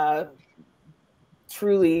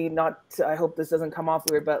 truly not, I hope this doesn't come off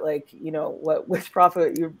weird, but like, you know, what With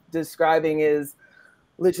Profit you're describing is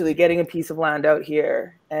literally getting a piece of land out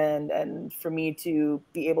here, and for me to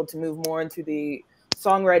be able to move more into the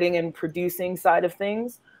songwriting and producing side of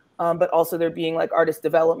things, but also there being like artist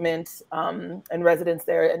development and residence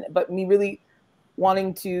there, but me really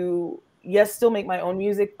wanting to, yes, still make my own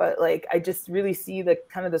music, but like I just really see the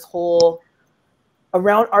kind of this whole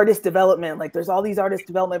around artist development. Like there's all these artist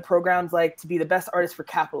development programs, like to be the best artist for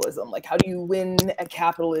capitalism. Like how do you win at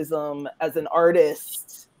capitalism as an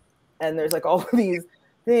artist? And there's like all of these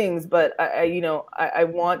things, but I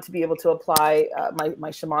want to be able to apply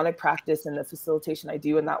my shamanic practice and the facilitation I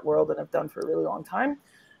do in that world and have done for a really long time,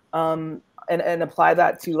 and apply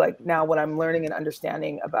that to like now what I'm learning and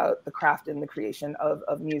understanding about the craft and the creation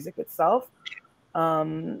of music itself.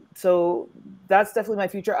 So that's definitely my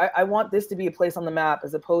future. I want this to be a place on the map,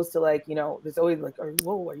 as opposed to like, you know, there's always like,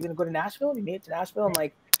 whoa, are you gonna go to Nashville? Have you made it to Nashville? I'm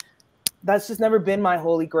like, that's just never been my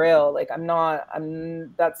holy grail. Like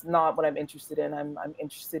that's not what I'm interested in. I'm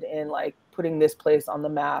interested in like putting this place on the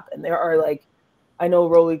map. And there are like, I know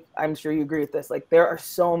Rolly, I'm sure you agree with this. Like there are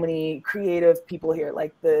so many creative people here,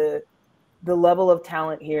 like the level of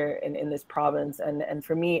talent here in this province. And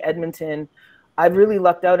for me, Edmonton, I've really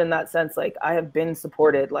lucked out in that sense. Like I have been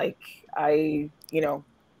supported, like you know,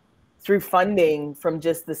 through funding from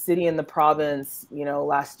just the city and the province. You know,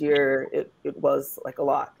 last year it was like a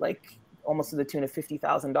lot, like almost to the tune of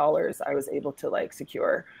 $50,000 I was able to like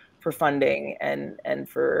secure for funding and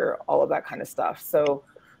for all of that kind of stuff. So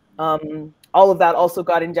all of that also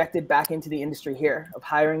got injected back into the industry here of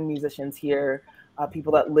hiring musicians here,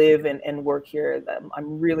 people that live and work here.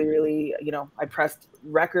 I'm really, really, you know, I pressed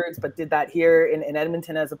records, but did that here in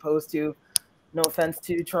Edmonton, as opposed to, no offense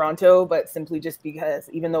to Toronto, but simply just because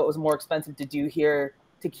even though it was more expensive to do here,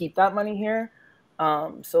 to keep that money here.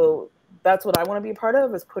 So that's what I want to be a part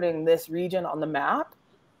of, is putting this region on the map,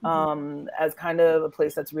 as kind of a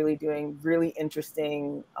place that's really doing really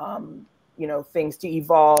interesting, you know, things to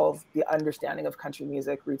evolve the understanding of country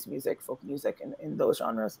music, roots music, folk music, and in those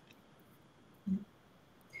genres.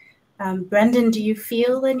 Brendan, do you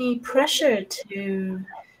feel any pressure to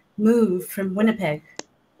move from Winnipeg?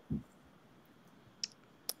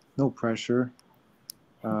 No pressure.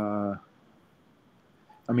 I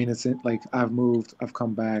mean, it's like I've moved, I've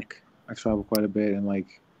come back, I travel quite a bit, and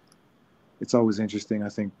like it's always interesting. I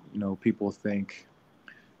think, you know, people think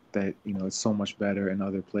that, you know, it's so much better in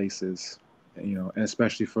other places, you know, and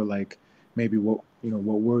especially for like maybe what, you know,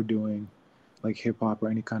 what we're doing, like hip hop or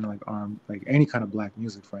any kind of like like any kind of black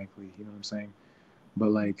music, frankly, you know what I'm saying?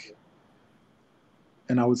 But like,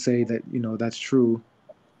 and I would say that, you know, that's true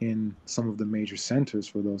in some of the major centers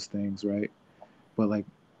for those things, right? But like,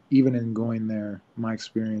 even in going there, my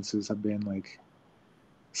experiences have been like,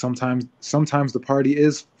 sometimes the party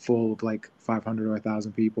is full of like 500 or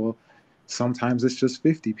 1,000 people. Sometimes it's just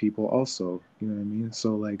 50 people also, you know what I mean?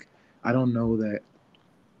 So like, I don't know that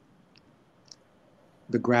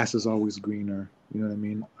the grass is always greener, you know what I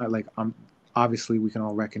mean? I'm obviously we can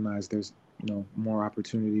all recognize there's, you know, more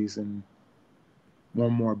opportunities and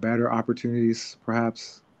more better opportunities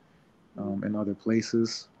perhaps in other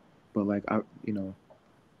places, but like you know,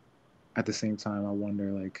 at the same time, I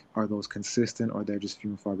wonder, like, are those consistent or they're just few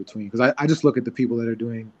and far between? Because I just look at the people that are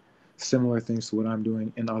doing similar things to what I'm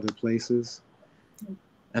doing in other places,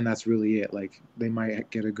 and that's really it. Like, they might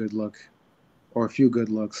get a good look or a few good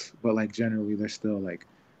looks, but like generally they're still like,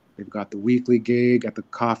 they've got the weekly gig at the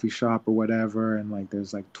coffee shop or whatever, and like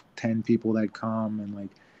there's like 10 people that come, and like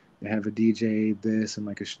they have a DJ this and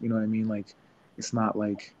like you know what I mean? Like, it's not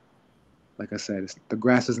like I said, the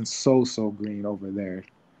grass isn't so green over there.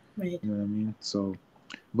 Right. You know what I mean? So,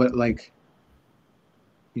 but like,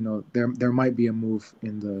 you know, there might be a move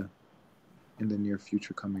in the near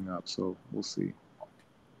future coming up. So we'll see.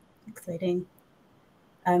 Exciting.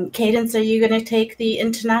 Cadence, are you going to take the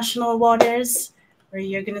international waters, or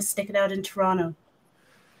you're going to stick it out in Toronto?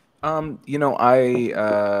 You know,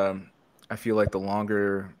 I feel like the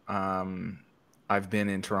longer I've been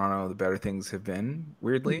in Toronto, the better things have been,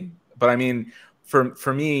 weirdly. But I mean,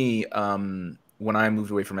 for me, when I moved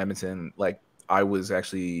away from Edmonton, like I was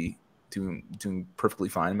actually doing perfectly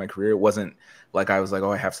fine in my career. It wasn't like I was like,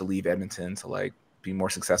 oh, I have to leave Edmonton to like be more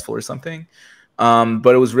successful or something.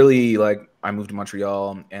 But it was really like I moved to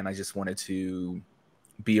Montreal and I just wanted to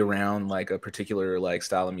be around like a particular like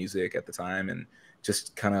style of music at the time and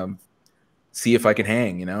just kind of see if I could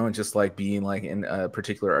hang, you know, and just like being like in a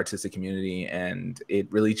particular artistic community. And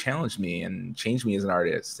it really challenged me and changed me as an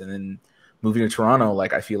artist. And then moving to Toronto,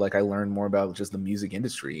 like I feel like I learned more about just the music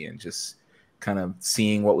industry and just kind of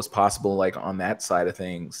seeing what was possible like on that side of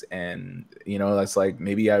things. And, you know, that's like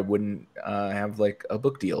maybe I wouldn't have like a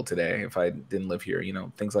book deal today if I didn't live here, you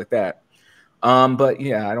know, things like that. But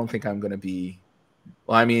yeah, I don't think I'm going to be,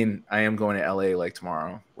 well, I mean, I am going to LA like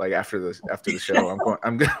tomorrow, like after the show.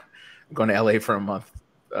 I'm going to LA for a month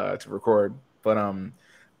to record, but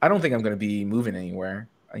I don't think I'm going to be moving anywhere.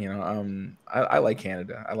 You know, I like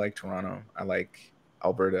Canada, I like Toronto, I like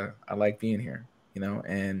Alberta, I like being here. You know,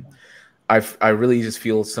 and I really just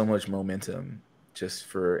feel so much momentum just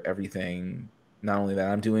for everything, not only that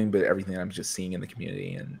I'm doing, but everything I'm just seeing in the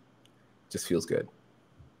community, and just feels good.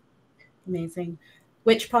 Amazing.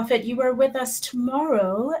 Witch Prophet, you are with us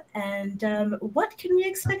tomorrow, and what can we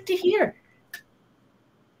expect to hear?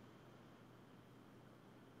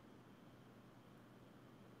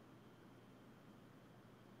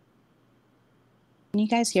 Can you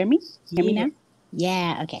guys hear me? Hear me now?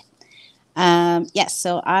 Yeah, okay. Yes,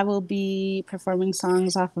 so I will be performing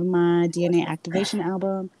songs off of my DNA Activation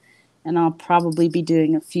album, and I'll probably be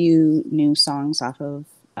doing a few new songs off of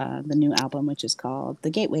the new album, which is called The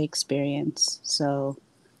Gateway Experience. So,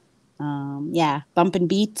 yeah, bumping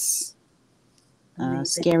beats,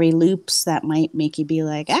 scary loops that might make you be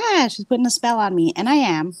like, she's putting a spell on me. And I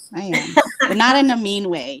am, but not in a mean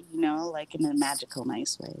way, you know, like in a magical,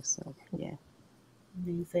 nice way. So, yeah.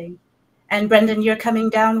 Amazing. And Brendan, you're coming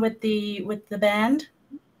down with the band?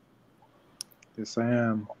 Yes, I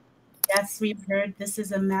am. Yes, we've heard this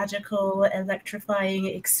is a magical, electrifying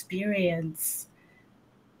experience.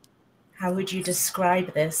 How would you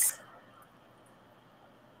describe this?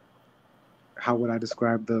 How would I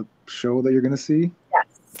describe the show that you're going to see? Yes.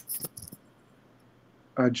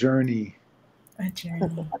 A journey. A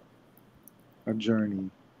journey. A journey.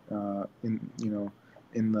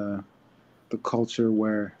 In the culture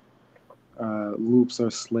where loops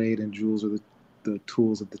are slayed and jewels are the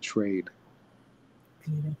tools of the trade.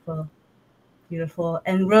 Beautiful. Beautiful.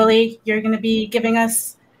 And really, you're going to be giving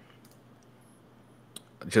us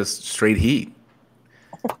just straight heat.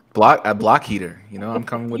 A block heater, you know. I'm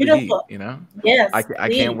coming with the heat, you know. Yes, I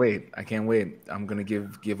can't wait. I'm gonna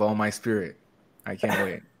give all my spirit. I can't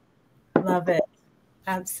wait. Love it.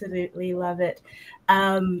 Absolutely love it.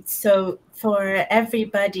 So for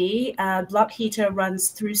everybody, Block Heater runs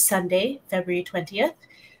through Sunday, February 20th.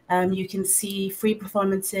 You can see free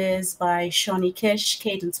performances by Shawnee Kish,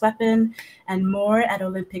 Cadence Weapon, and more at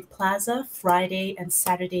Olympic Plaza Friday and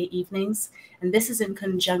Saturday evenings. And this is in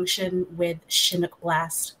conjunction with Chinook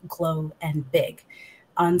Blast, Glow, and Big.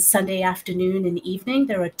 On Sunday afternoon and evening,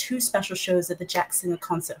 there are 2 special shows at the Jackson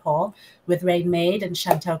Concert Hall with Ray Maid and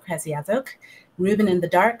Chantal Krasiavok, Ruben in the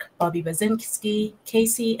Dark, Bobby Basinski,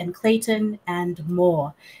 Casey and Clayton, and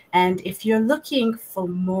more. And if you're looking for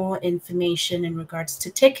more information in regards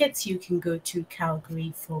to tickets, you can go to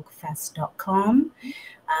calgaryfolkfest.com.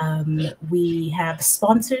 We have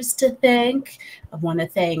sponsors to thank. I want to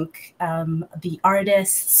thank the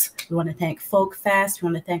artists. We want to thank Folk Fest. We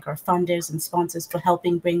want to thank our funders and sponsors for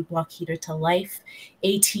helping bring Block Heater to life.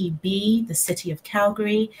 ATB, the City of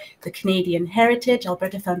Calgary, the Canadian Heritage,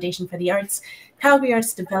 Alberta Foundation for the Arts, Calgary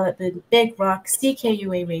Arts Development, Big Rock,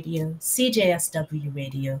 CKUA Radio, CJSW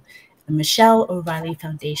Radio, the Michelle O'Reilly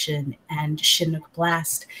Foundation, and Chinook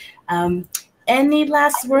Blast. Any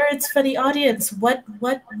last words for the audience? What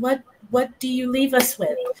do you leave us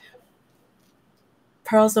with?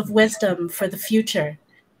 Pearls of wisdom for the future.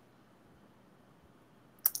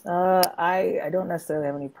 I don't necessarily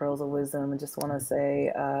have any pearls of wisdom. I just want to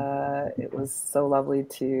say it was so lovely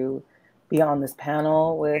to be on this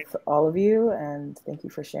panel with all of you, and thank you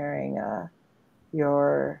for sharing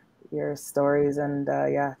your stories and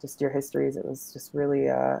yeah, just your histories. It was just really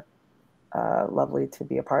lovely to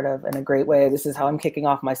be a part of in a great way. This is how I'm kicking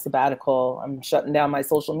off my sabbatical. I'm shutting down my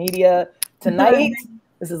social media tonight.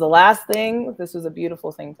 This is the last thing. This was a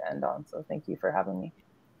beautiful thing to end on. So thank you for having me.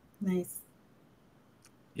 Nice.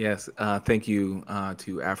 Yes. Thank you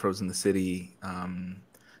to Afros in the City,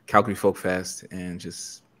 Calgary Folk Fest, and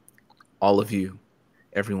just all of you,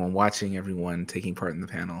 everyone watching, everyone taking part in the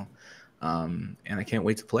panel. And I can't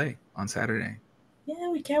wait to play on Saturday. Yeah,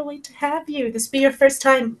 we can't wait to have you. This will be your first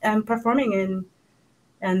time performing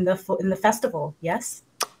in the festival, yes?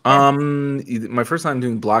 My first time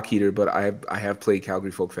doing Block Heater, but I have played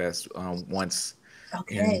Calgary Folk Fest once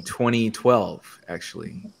in 2012,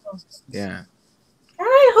 actually. Yeah.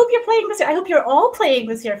 I hope you're playing this year. I hope you're all playing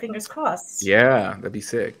this year. Fingers crossed. Yeah, that'd be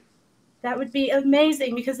sick. That would be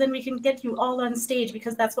amazing, because then we can get you all on stage,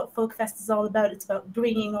 because that's what Folk Fest is all about. It's about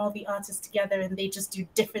bringing all the artists together, and they just do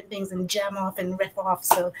different things and jam off and riff off.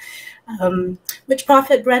 So, Witch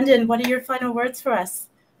Prophet Brendan, what are your final words for us?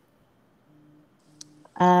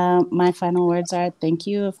 My final words are thank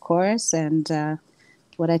you, of course, and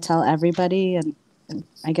what I tell everybody, and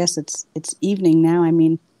I guess it's evening now. I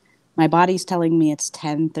mean, my body's telling me it's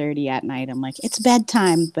 10:30 at night. I'm like, it's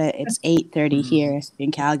bedtime, but it's 8:30 here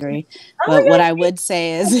in Calgary. But what I would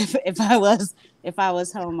say is, if I was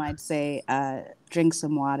home, I'd say drink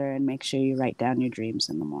some water and make sure you write down your dreams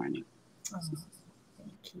in the morning. Oh,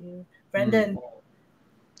 thank you, Brendan.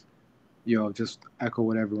 Yo, just echo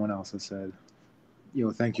what everyone else has said.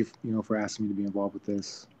 Thank you, for asking me to be involved with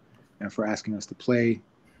this, and for asking us to play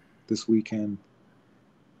this weekend.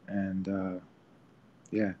 And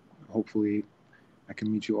yeah, hopefully I can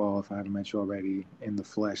meet you all, if I haven't met you already, in the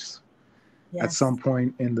flesh at some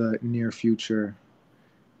point in the near future.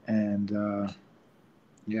 And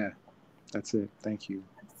yeah, that's it. Thank you.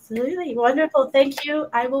 Absolutely. Wonderful. Thank you.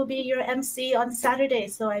 I will be your MC on Saturday,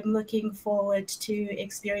 so I'm looking forward to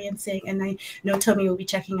experiencing, and I know Tomi will be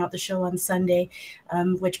checking out the show on Sunday.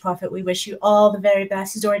 Witch Prophet, we wish you all the very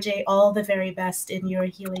best. Dorje, all the very best in your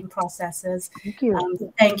healing processes. Thank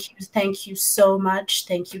you. Thank you so much.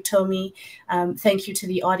 Thank you, Tomi. Thank you to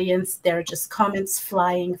the audience. There are just comments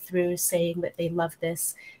flying through saying that they love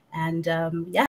this. And yeah.